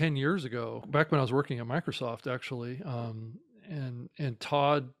over 10 years ago, back when I was working at Microsoft, actually. And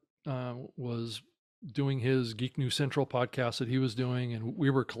Todd was doing his Geek News Central podcast that he was doing, and we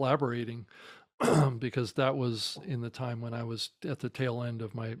were collaborating because that was in the time when I was at the tail end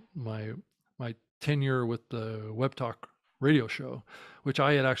of my tenure with the WebTalk Radio Show, which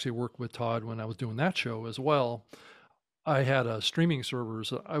I had actually worked with Todd when I was doing that show as well. I had a streaming server,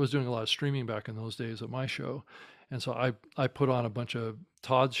 so I was doing a lot of streaming back in those days of my show. And so I put on a bunch of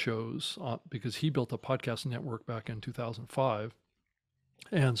Todd's shows because he built a podcast network back in 2005.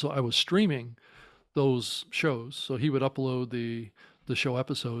 And so I was streaming those shows. So he would upload the show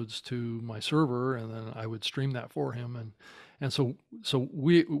episodes to my server, and then I would stream that for him. And so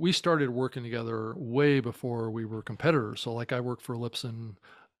we started working together way before we were competitors. So like I worked for Libsyn,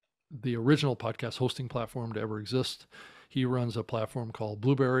 the original podcast hosting platform to ever exist. He runs a platform called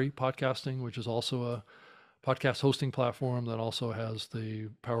Blueberry Podcasting, which is also a podcast hosting platform that also has the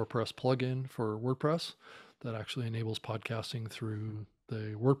PowerPress plugin for WordPress that actually enables podcasting through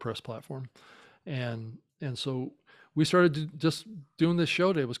the WordPress platform. And so we started just doing this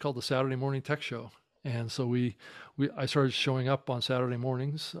show today. It was called the Saturday Morning Tech Show. And so I started showing up on Saturday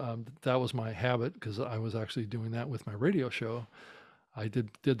mornings. That was my habit because I was actually doing that with my radio show. I did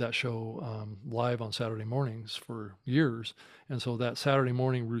that show live on Saturday mornings for years. And so that Saturday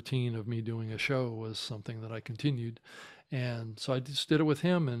morning routine of me doing a show was something that I continued. And so I just did it with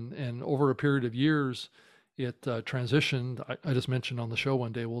him. And over a period of years, it transitioned. I just mentioned on the show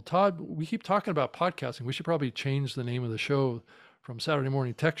one day, well, Todd, we keep talking about podcasting. We should probably change the name of the show from Saturday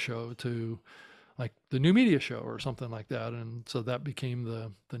Morning Tech Show to like the New Media Show or something like that. And so that became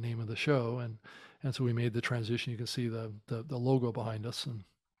the name of the show. And so we made the transition. You can see the logo behind us.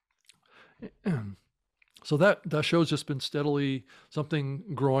 And so that show's just been steadily something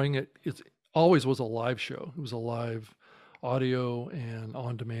growing. It always was a live show. It was a live audio and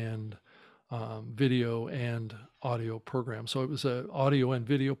on-demand video and audio program. So it was an audio and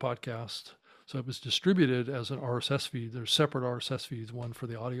video podcast. So it was distributed as an RSS feed. There's separate RSS feeds, one for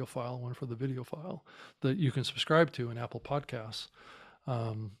the audio file, one for the video file that you can subscribe to in Apple Podcasts.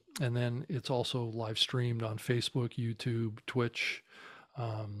 And then it's also live streamed on Facebook, YouTube, Twitch,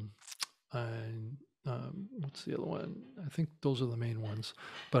 and what's the other one? I think those are the main ones,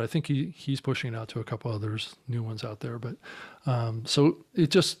 but I think he's pushing it out to a couple others, new ones out there. But so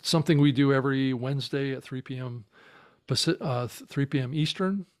it's just something we do every Wednesday at 3 p.m. 3 p.m.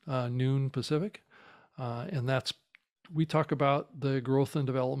 Eastern, noon Pacific, and we talk about the growth and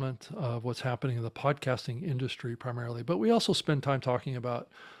development of what's happening in the podcasting industry primarily, but we also spend time talking about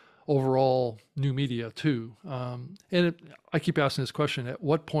overall new media too. I keep asking this question: at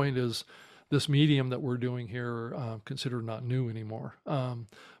what point is this medium that we're doing here considered not new anymore?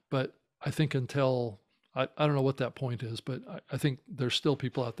 But I think until I don't know what that point is, but I think there's still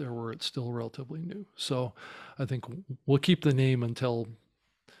people out there where it's still relatively new. So I think we'll keep the name until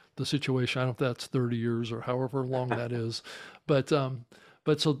the situation. I don't know if that's 30 years or however long that is, but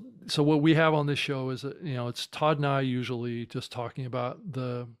so what we have on this show is that, it's Todd and I usually just talking about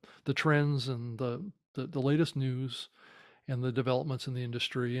the trends and the latest news and the developments in the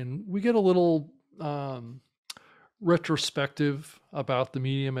industry, and we get a little retrospective about the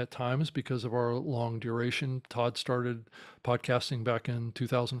medium at times because of our long duration. Todd started podcasting back in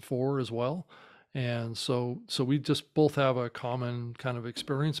 2004 as well. And so we just both have a common kind of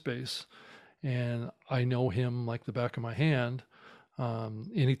experience base, and I know him like the back of my hand.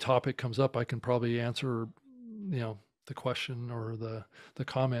 Any topic comes up, I can probably answer, the question or the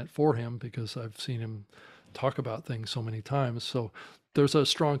comment for him because I've seen him talk about things so many times. So there's a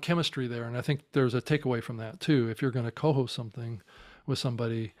strong chemistry there. And I think there's a takeaway from that too. If you're going to co-host something with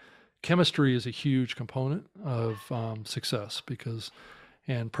somebody, chemistry is a huge component of success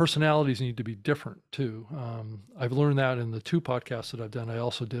and personalities need to be different too. I've learned that in the 2 podcasts that I've done. I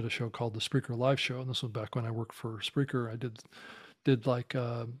also did a show called the Spreaker Live Show. And this was back when I worked for Spreaker. I did like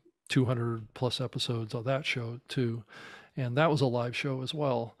 200 plus episodes of that show too. And that was a live show as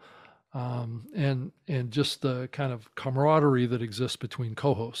well. And just the kind of camaraderie that exists between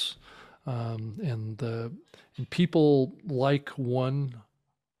co-hosts. And people like one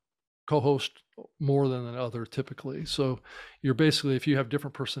co-host more than another typically. So you're basically, if you have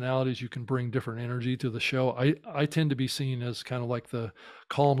different personalities, you can bring different energy to the show. I tend to be seen as kind of like the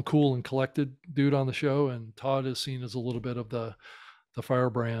calm, cool, and collected dude on the show, and Todd is seen as a little bit of the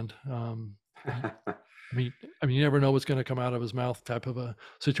firebrand. I mean, you never know what's going to come out of his mouth type of a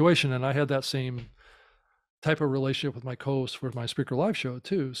situation. And I had that same type of relationship with my co-host for my Speaker Live show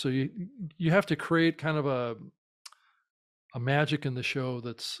too. So you have to create kind of a magic in the show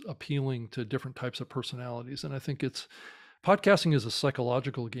that's appealing to different types of personalities. And I think podcasting is a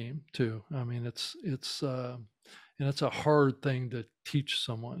psychological game too. I mean, it's a hard thing to teach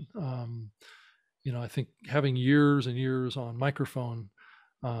someone. I think having years and years on microphone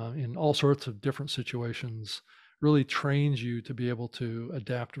in all sorts of different situations really trains you to be able to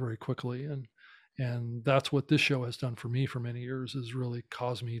adapt very quickly. And that's what this show has done for me for many years, is really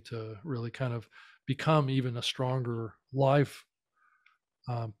caused me to really kind of become even a stronger live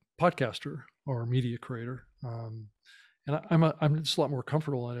podcaster or media creator. And I'm just a lot more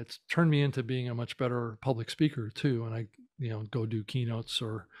comfortable, and it's turned me into being a much better public speaker too. And I, go do keynotes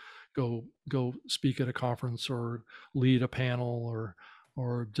or go speak at a conference or lead a panel or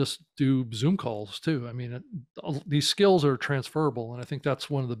just do Zoom calls too. I mean, these skills are transferable. And I think that's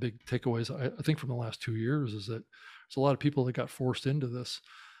one of the big takeaways, I think, from the last 2 years, is that there's a lot of people that got forced into this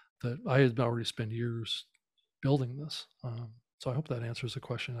that I had already spent years building this. So I hope that answers the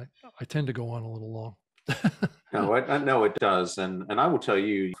question. I tend to go on a little long. No, I know it does. And I will tell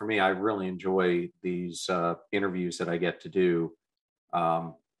you, for me, I really enjoy these interviews that I get to do.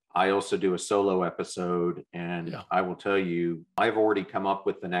 I also do a solo episode, and I will tell you, I've already come up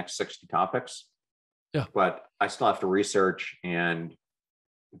with the next 60 topics, but I still have to research and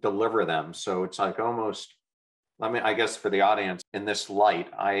deliver them. So it's like almost, I guess for the audience, in this light,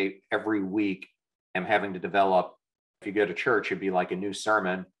 I every week am having to develop. If you go to church, it'd be like a new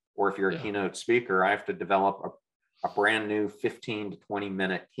sermon, or if you're a keynote speaker, I have to develop a brand new 15 to 20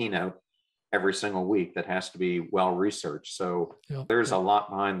 minute keynote every single week that has to be well researched. So there's a lot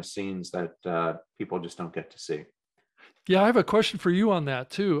behind the scenes that people just don't get to see. Yeah, I have a question for you on that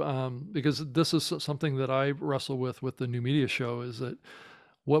too, because this is something that I wrestle with the new media show, is that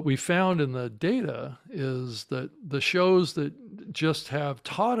what we found in the data is that the shows that just have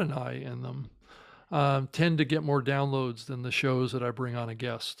Todd and I in them tend to get more downloads than the shows that I bring on a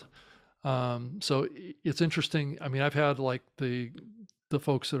guest. So it's interesting. I mean, I've had like the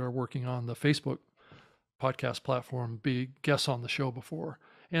folks that are working on the Facebook podcast platform be guests on the show before.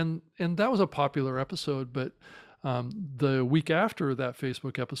 And that was a popular episode, but the week after that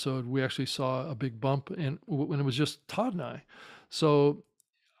Facebook episode, we actually saw a big bump when it was just Todd and I. So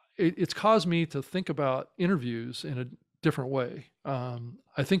it's caused me to think about interviews in a different way.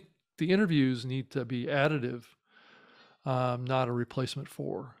 I think the interviews need to be additive, not a replacement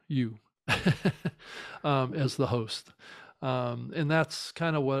for you as the host. And that's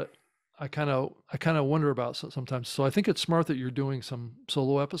kind of what I kind of wonder about sometimes. So I think it's smart that you're doing some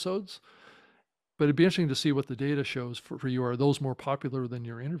solo episodes, but it'd be interesting to see what the data shows for you. Are those more popular than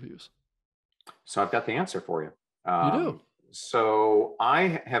your interviews? So I've got the answer for you. You do? So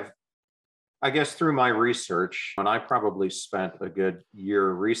I guess through my research, and I probably spent a good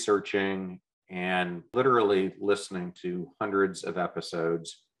year researching and literally listening to hundreds of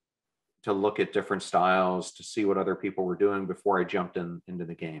episodes to look at different styles, to see what other people were doing before I jumped into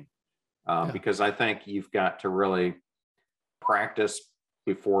the game. Because I think you've got to really practice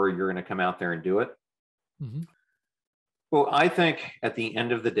before you're going to come out there and do it. Mm-hmm. Well, I think at the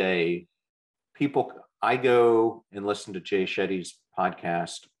end of the day, I go and listen to Jay Shetty's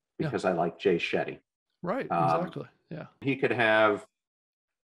podcast because I like Jay Shetty. Right, exactly. Yeah. He could have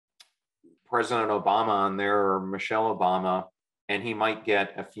President Obama on there or Michelle Obama, and he might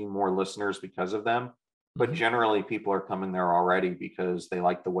get a few more listeners because of them. But generally, people are coming there already because they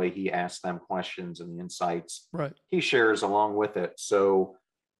like the way he asks them questions and the insights he shares along with it. So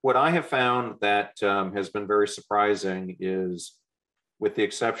what I have found that has been very surprising is, with the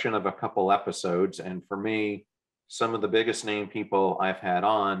exception of a couple episodes, and for me, some of the biggest name people I've had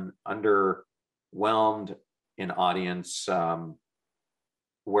on underwhelmed in audience,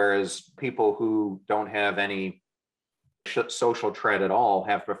 whereas people who don't have any social tread at all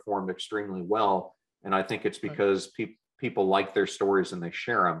have performed extremely well. And I think it's because people like their stories and they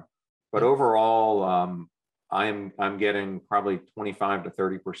share them. But overall, I'm getting probably 25 to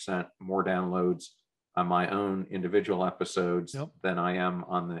 30% more downloads on my own individual episodes Yep. than I am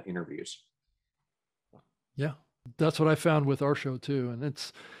on the interviews. Yeah, that's what I found with our show too. And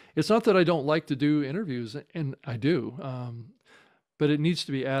it's not that I don't like to do interviews, and I do, but it needs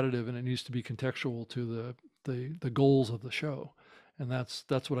to be additive and it needs to be contextual to the goals of the show. And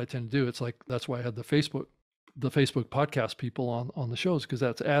that's what I tend to do. It's like, that's why I had the Facebook podcast people on the shows, because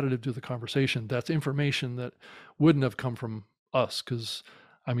that's additive to the conversation. That's information that wouldn't have come from us, because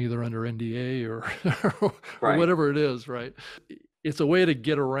I'm either under NDA or Right. whatever it is, right? It's a way to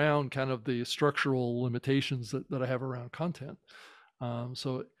get around kind of the structural limitations that I have around content.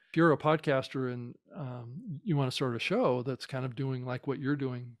 So if you're a podcaster and you want to start a show that's kind of doing like what you're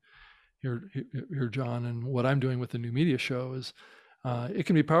doing here, John, and what I'm doing with the New Media Show, is it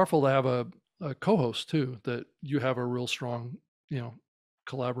can be powerful to have a co-host too, that you have a real strong,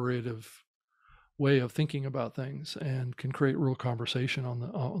 collaborative way of thinking about things and can create real conversation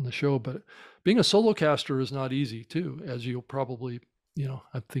on the show. But being a solo caster is not easy too, as you'll probably,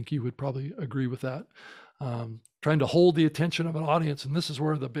 I think you would probably agree with that. Trying to hold the attention of an audience, and this is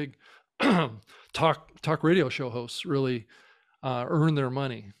where the big talk radio show hosts really earn their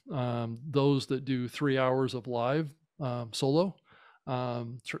money. Those that do 3 hours of live solo,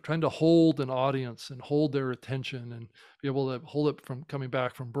 trying to hold an audience and hold their attention and be able to hold it from coming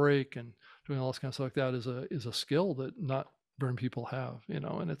back from break and doing all this kind of stuff like that is a skill that not very many people have,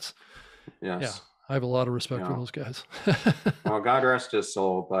 and it's, Yes. yeah, I have a lot of respect for those guys. Well, God rest his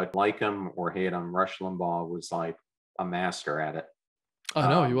soul, but like him or hate him, Rush Limbaugh was like a master at it. I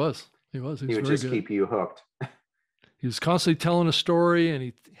know he was. He would very just good. Keep you hooked. He was constantly telling a story, and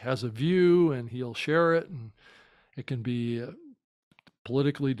he has a view, and he'll share it, and it can be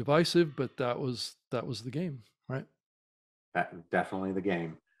politically divisive, but that was the game, right? Definitely the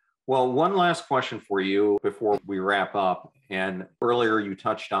game. Well, one last question for you before we wrap up. And earlier you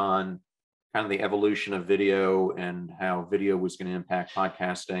touched on kind of the evolution of video and how video was going to impact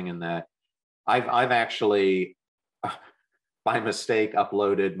podcasting, and that I've actually by mistake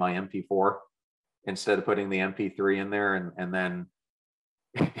uploaded my MP4 instead of putting the MP3 in there, and then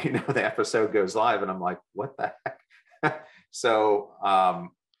the episode goes live and I'm like, what the heck? So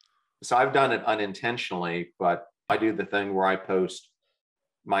I've done it unintentionally, but I do the thing where I post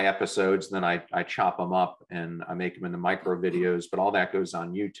my episodes, then I chop them up and I make them into micro videos, but all that goes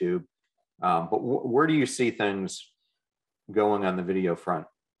on YouTube. But where do you see things going on the video front?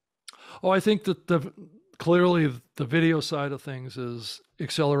 Oh, I think that clearly the video side of things is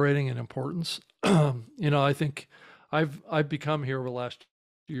accelerating in importance. I think I've become here over the last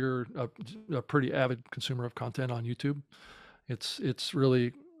year a pretty avid consumer of content on YouTube. It's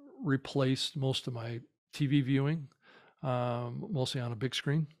really replaced most of my TV viewing, mostly on a big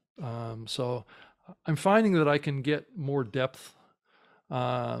screen. So I'm finding that I can get more depth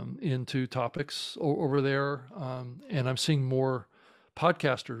into topics over there, and I'm seeing more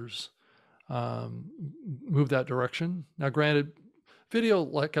podcasters move that direction. Now, granted, video,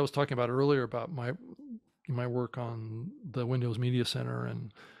 like I was talking about earlier about my work on the Windows Media Center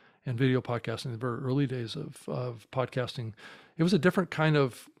and video podcasting in the very early days of podcasting, it was a different kind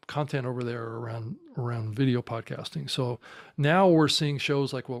of content over there around video podcasting. So now we're seeing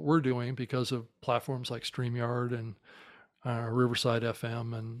shows like what we're doing because of platforms like StreamYard and Riverside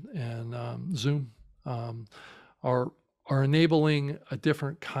FM and Zoom are enabling a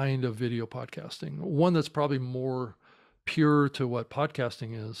different kind of video podcasting, one that's probably more pure to what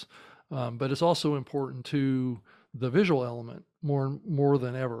podcasting is, but it's also important to the visual element more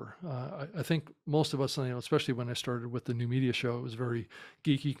than ever. I think most of us, especially when I started with the New Media Show, it was very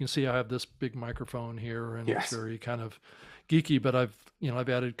geeky. You can see I have this big microphone here, and yes, it's very kind of geeky. But I've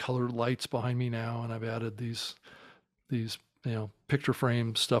added colored lights behind me now, and I've added these picture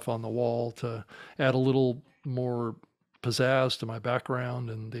frame stuff on the wall to add a little more pizzazz to my background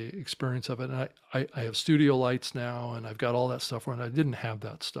and the experience of it. And I have studio lights now, and I've got all that stuff where I didn't have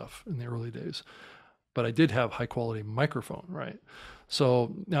that stuff in the early days, but I did have high quality microphone, right?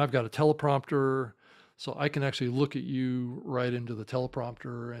 So now I've got a teleprompter, so I can actually look at you right into the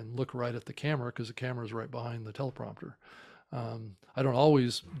teleprompter and look right at the camera, because the camera is right behind the teleprompter. I don't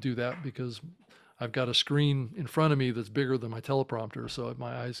always do that because I've got a screen in front of me that's bigger than my teleprompter, so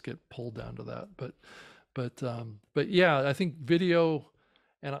my eyes get pulled down to that. But yeah, I think video,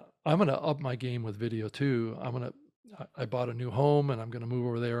 and I'm going to up my game with video too. I bought a new home, and I'm going to move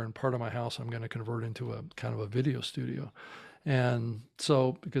over there, and part of my house I'm going to convert into a kind of a video studio. And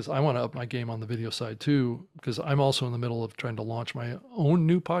so, because I want to up my game on the video side too, because I'm also in the middle of trying to launch my own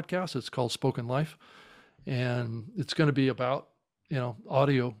new podcast. It's called Spoken Life, and it's going to be about,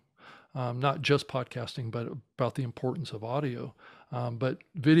 audio, not just podcasting, but about the importance of audio. But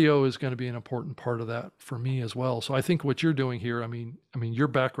video is going to be an important part of that for me as well. So I think what you're doing here, I mean, your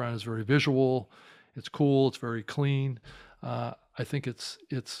background is very visual. It's cool. It's very clean. I think it's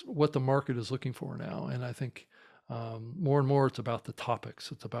what the market is looking for now. And I think more and more it's about the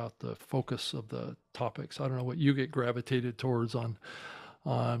topics. It's about the focus of the topics. I don't know what you get gravitated towards on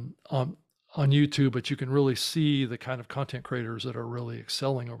YouTube, but you can really see the kind of content creators that are really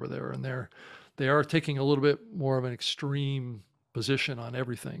excelling over there. And they are taking a little bit more of an extreme position on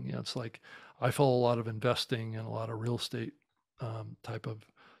everything. You know, it's like I follow a lot of investing and a lot of real estate type of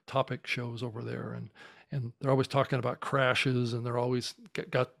topic shows over there, and they're always talking about crashes, and they're always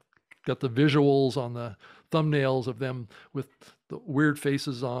got the visuals on the thumbnails of them with the weird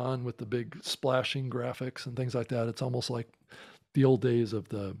faces on, with the big splashing graphics and things like that. It's almost like the old days of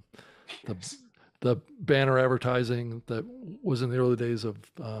the banner advertising that was in the early days of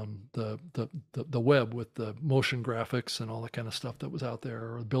the web, with the motion graphics and all that kind of stuff that was out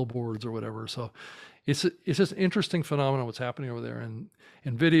there, or billboards or whatever. So it's just an interesting phenomenon what's happening over there, and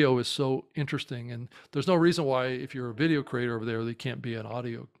video is so interesting. And there's no reason why, if you're a video creator over there, they can't be an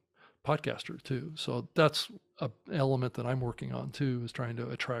audio podcaster too. So that's an element that I'm working on too, is trying to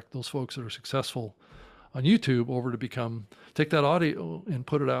attract those folks that are successful on YouTube over to take that audio and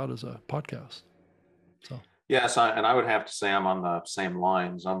put it out as a podcast. So yes, and I would have to say I'm on the same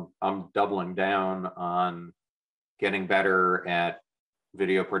lines. I'm doubling down on getting better at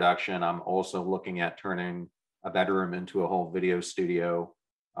video production. I'm also looking at turning a bedroom into a whole video studio.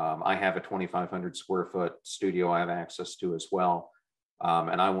 I have a 2,500 square foot studio I have access to as well.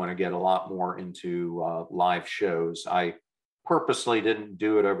 And I want to get a lot more into live shows. I purposely didn't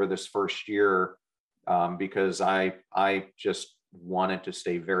do it over this first year because I just wanted to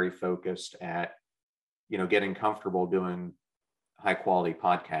stay very focused at, getting comfortable doing high quality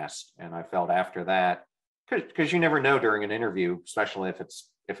podcasts. And I felt after that, because you never know during an interview, especially if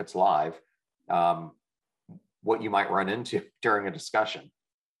it's live, what you might run into during a discussion.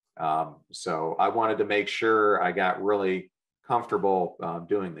 So I wanted to make sure I got really comfortable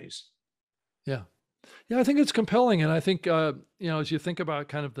doing these. Yeah, I think it's compelling. And I think, as you think about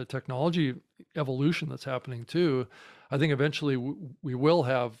kind of the technology evolution that's happening too, I think eventually we will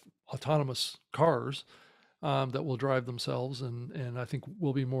have autonomous cars that will drive themselves. And I think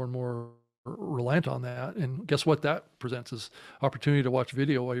we'll be more and more reliant on that. And guess what that presents is opportunity to watch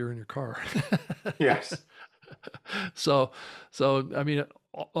video while you're in your car. Yes. So I mean,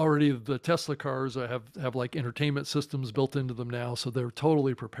 already the Tesla cars have like entertainment systems built into them now. So they're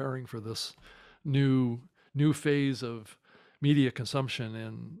totally preparing for this new phase of media consumption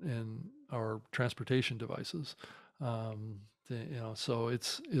in our transportation devices. So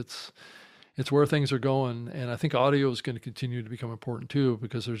it's where things are going. And I think audio is going to continue to become important too,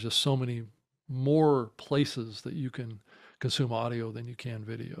 because there's just so many more places that you can consume audio than you can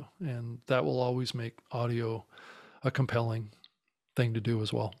video. And that will always make audio a compelling thing to do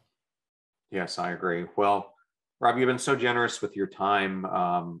as well. Yes, I agree. Well, Rob, you've been so generous with your time.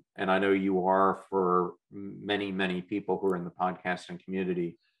 And I know you are for many, many people who are in the podcasting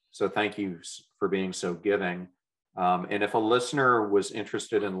community. So thank you for being so giving. And if a listener was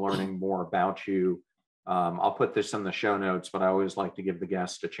interested in learning more about you, I'll put this in the show notes, but I always like to give the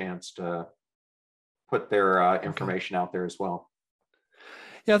guest a chance to put their information out there as well.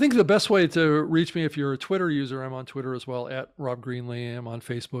 Yeah, I think the best way to reach me, if you're a Twitter user, I'm on Twitter as well, at Rob Greenlee. I'm on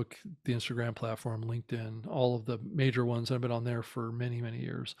Facebook, the Instagram platform, LinkedIn, all of the major ones. I've been on there for many, many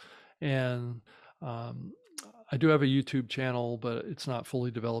years. And I do have a YouTube channel, but it's not fully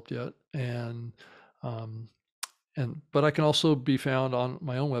developed yet. But I can also be found on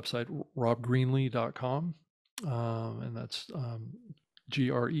my own website, robgreenlee.com. And that's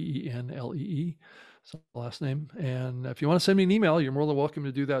Greenlee. So last name. And if you want to send me an email, you're more than welcome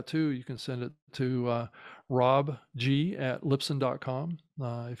to do that too. You can send it to robg@libsyn.com.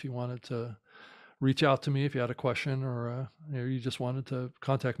 If you wanted to reach out to me, if you had a question or you just wanted to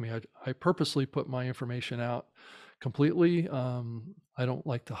contact me. I purposely put my information out completely. I don't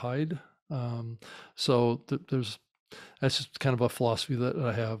like to hide. So that's just kind of a philosophy that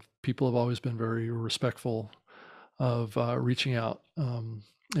I have. People have always been very respectful of reaching out.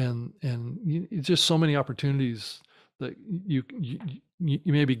 And just so many opportunities that you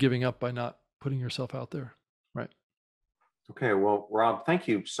may be giving up by not putting yourself out there. Right. Okay. Well, Rob, thank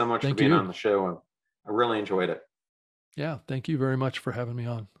you so much for being on the show. I really enjoyed it. Yeah. Thank you very much for having me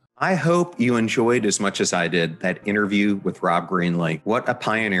on. I hope you enjoyed as much as I did that interview with Rob Greenlee. What a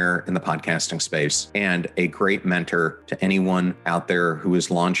pioneer in the podcasting space and a great mentor to anyone out there who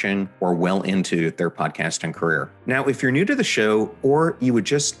is launching or well into their podcasting career. Now, if you're new to the show or you would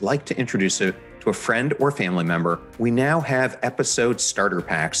just like to introduce to a friend or family member, we now have episode starter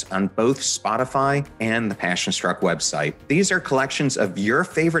packs on both Spotify and the Passion Struck website. These are collections of your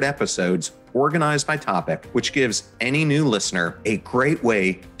favorite episodes organized by topic, which gives any new listener a great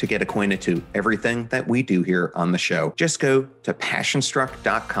way to get acquainted to everything that we do here on the show. Just go to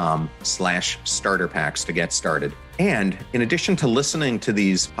passionstruck.com/starter packs to get started. And in addition to listening to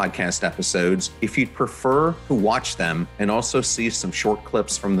these podcast episodes, if you'd prefer to watch them and also see some short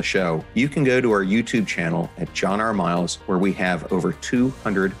clips from the show, you can go to our YouTube channel at John R. Miles, where we have over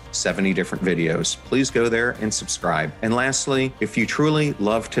 270 different videos. Please go there and subscribe. And lastly, if you truly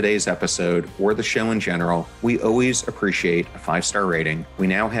love today's episode or the show in general, we always appreciate a 5-star rating. We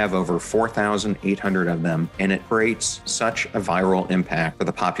now have over 4,800 of them, and it creates such a viral impact for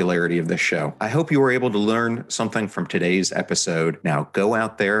the popularity of this show. I hope you were able to learn something from today's episode. Now go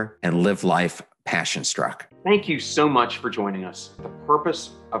out there and live life passion struck. Thank you so much for joining us. The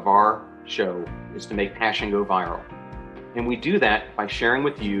purpose of our show is to make passion go viral. And we do that by sharing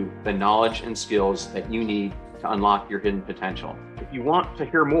with you the knowledge and skills that you need to unlock your hidden potential. If you want to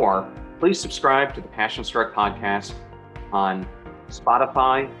hear more, please subscribe to the Passion Struck podcast on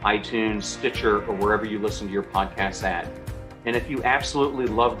Spotify, iTunes, Stitcher, or wherever you listen to your podcasts at. And if you absolutely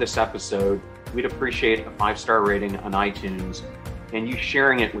love this episode, we'd appreciate a 5-star rating on iTunes and you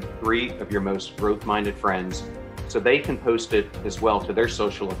sharing it with 3 of your most growth-minded friends so they can post it as well to their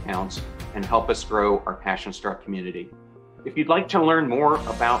social accounts and help us grow our Passion Struck community. If you'd like to learn more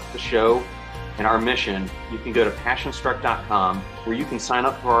about the show and our mission, you can go to passionstruck.com where you can sign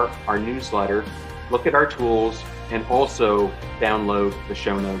up for our newsletter, look at our tools, and also download the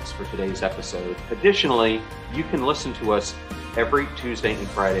show notes for today's episode. Additionally, you can listen to us every Tuesday and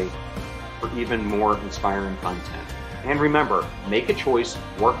Friday for even more inspiring content. And remember, make a choice,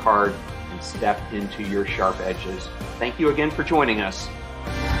 work hard, and step into your sharp edges. Thank you again for joining us.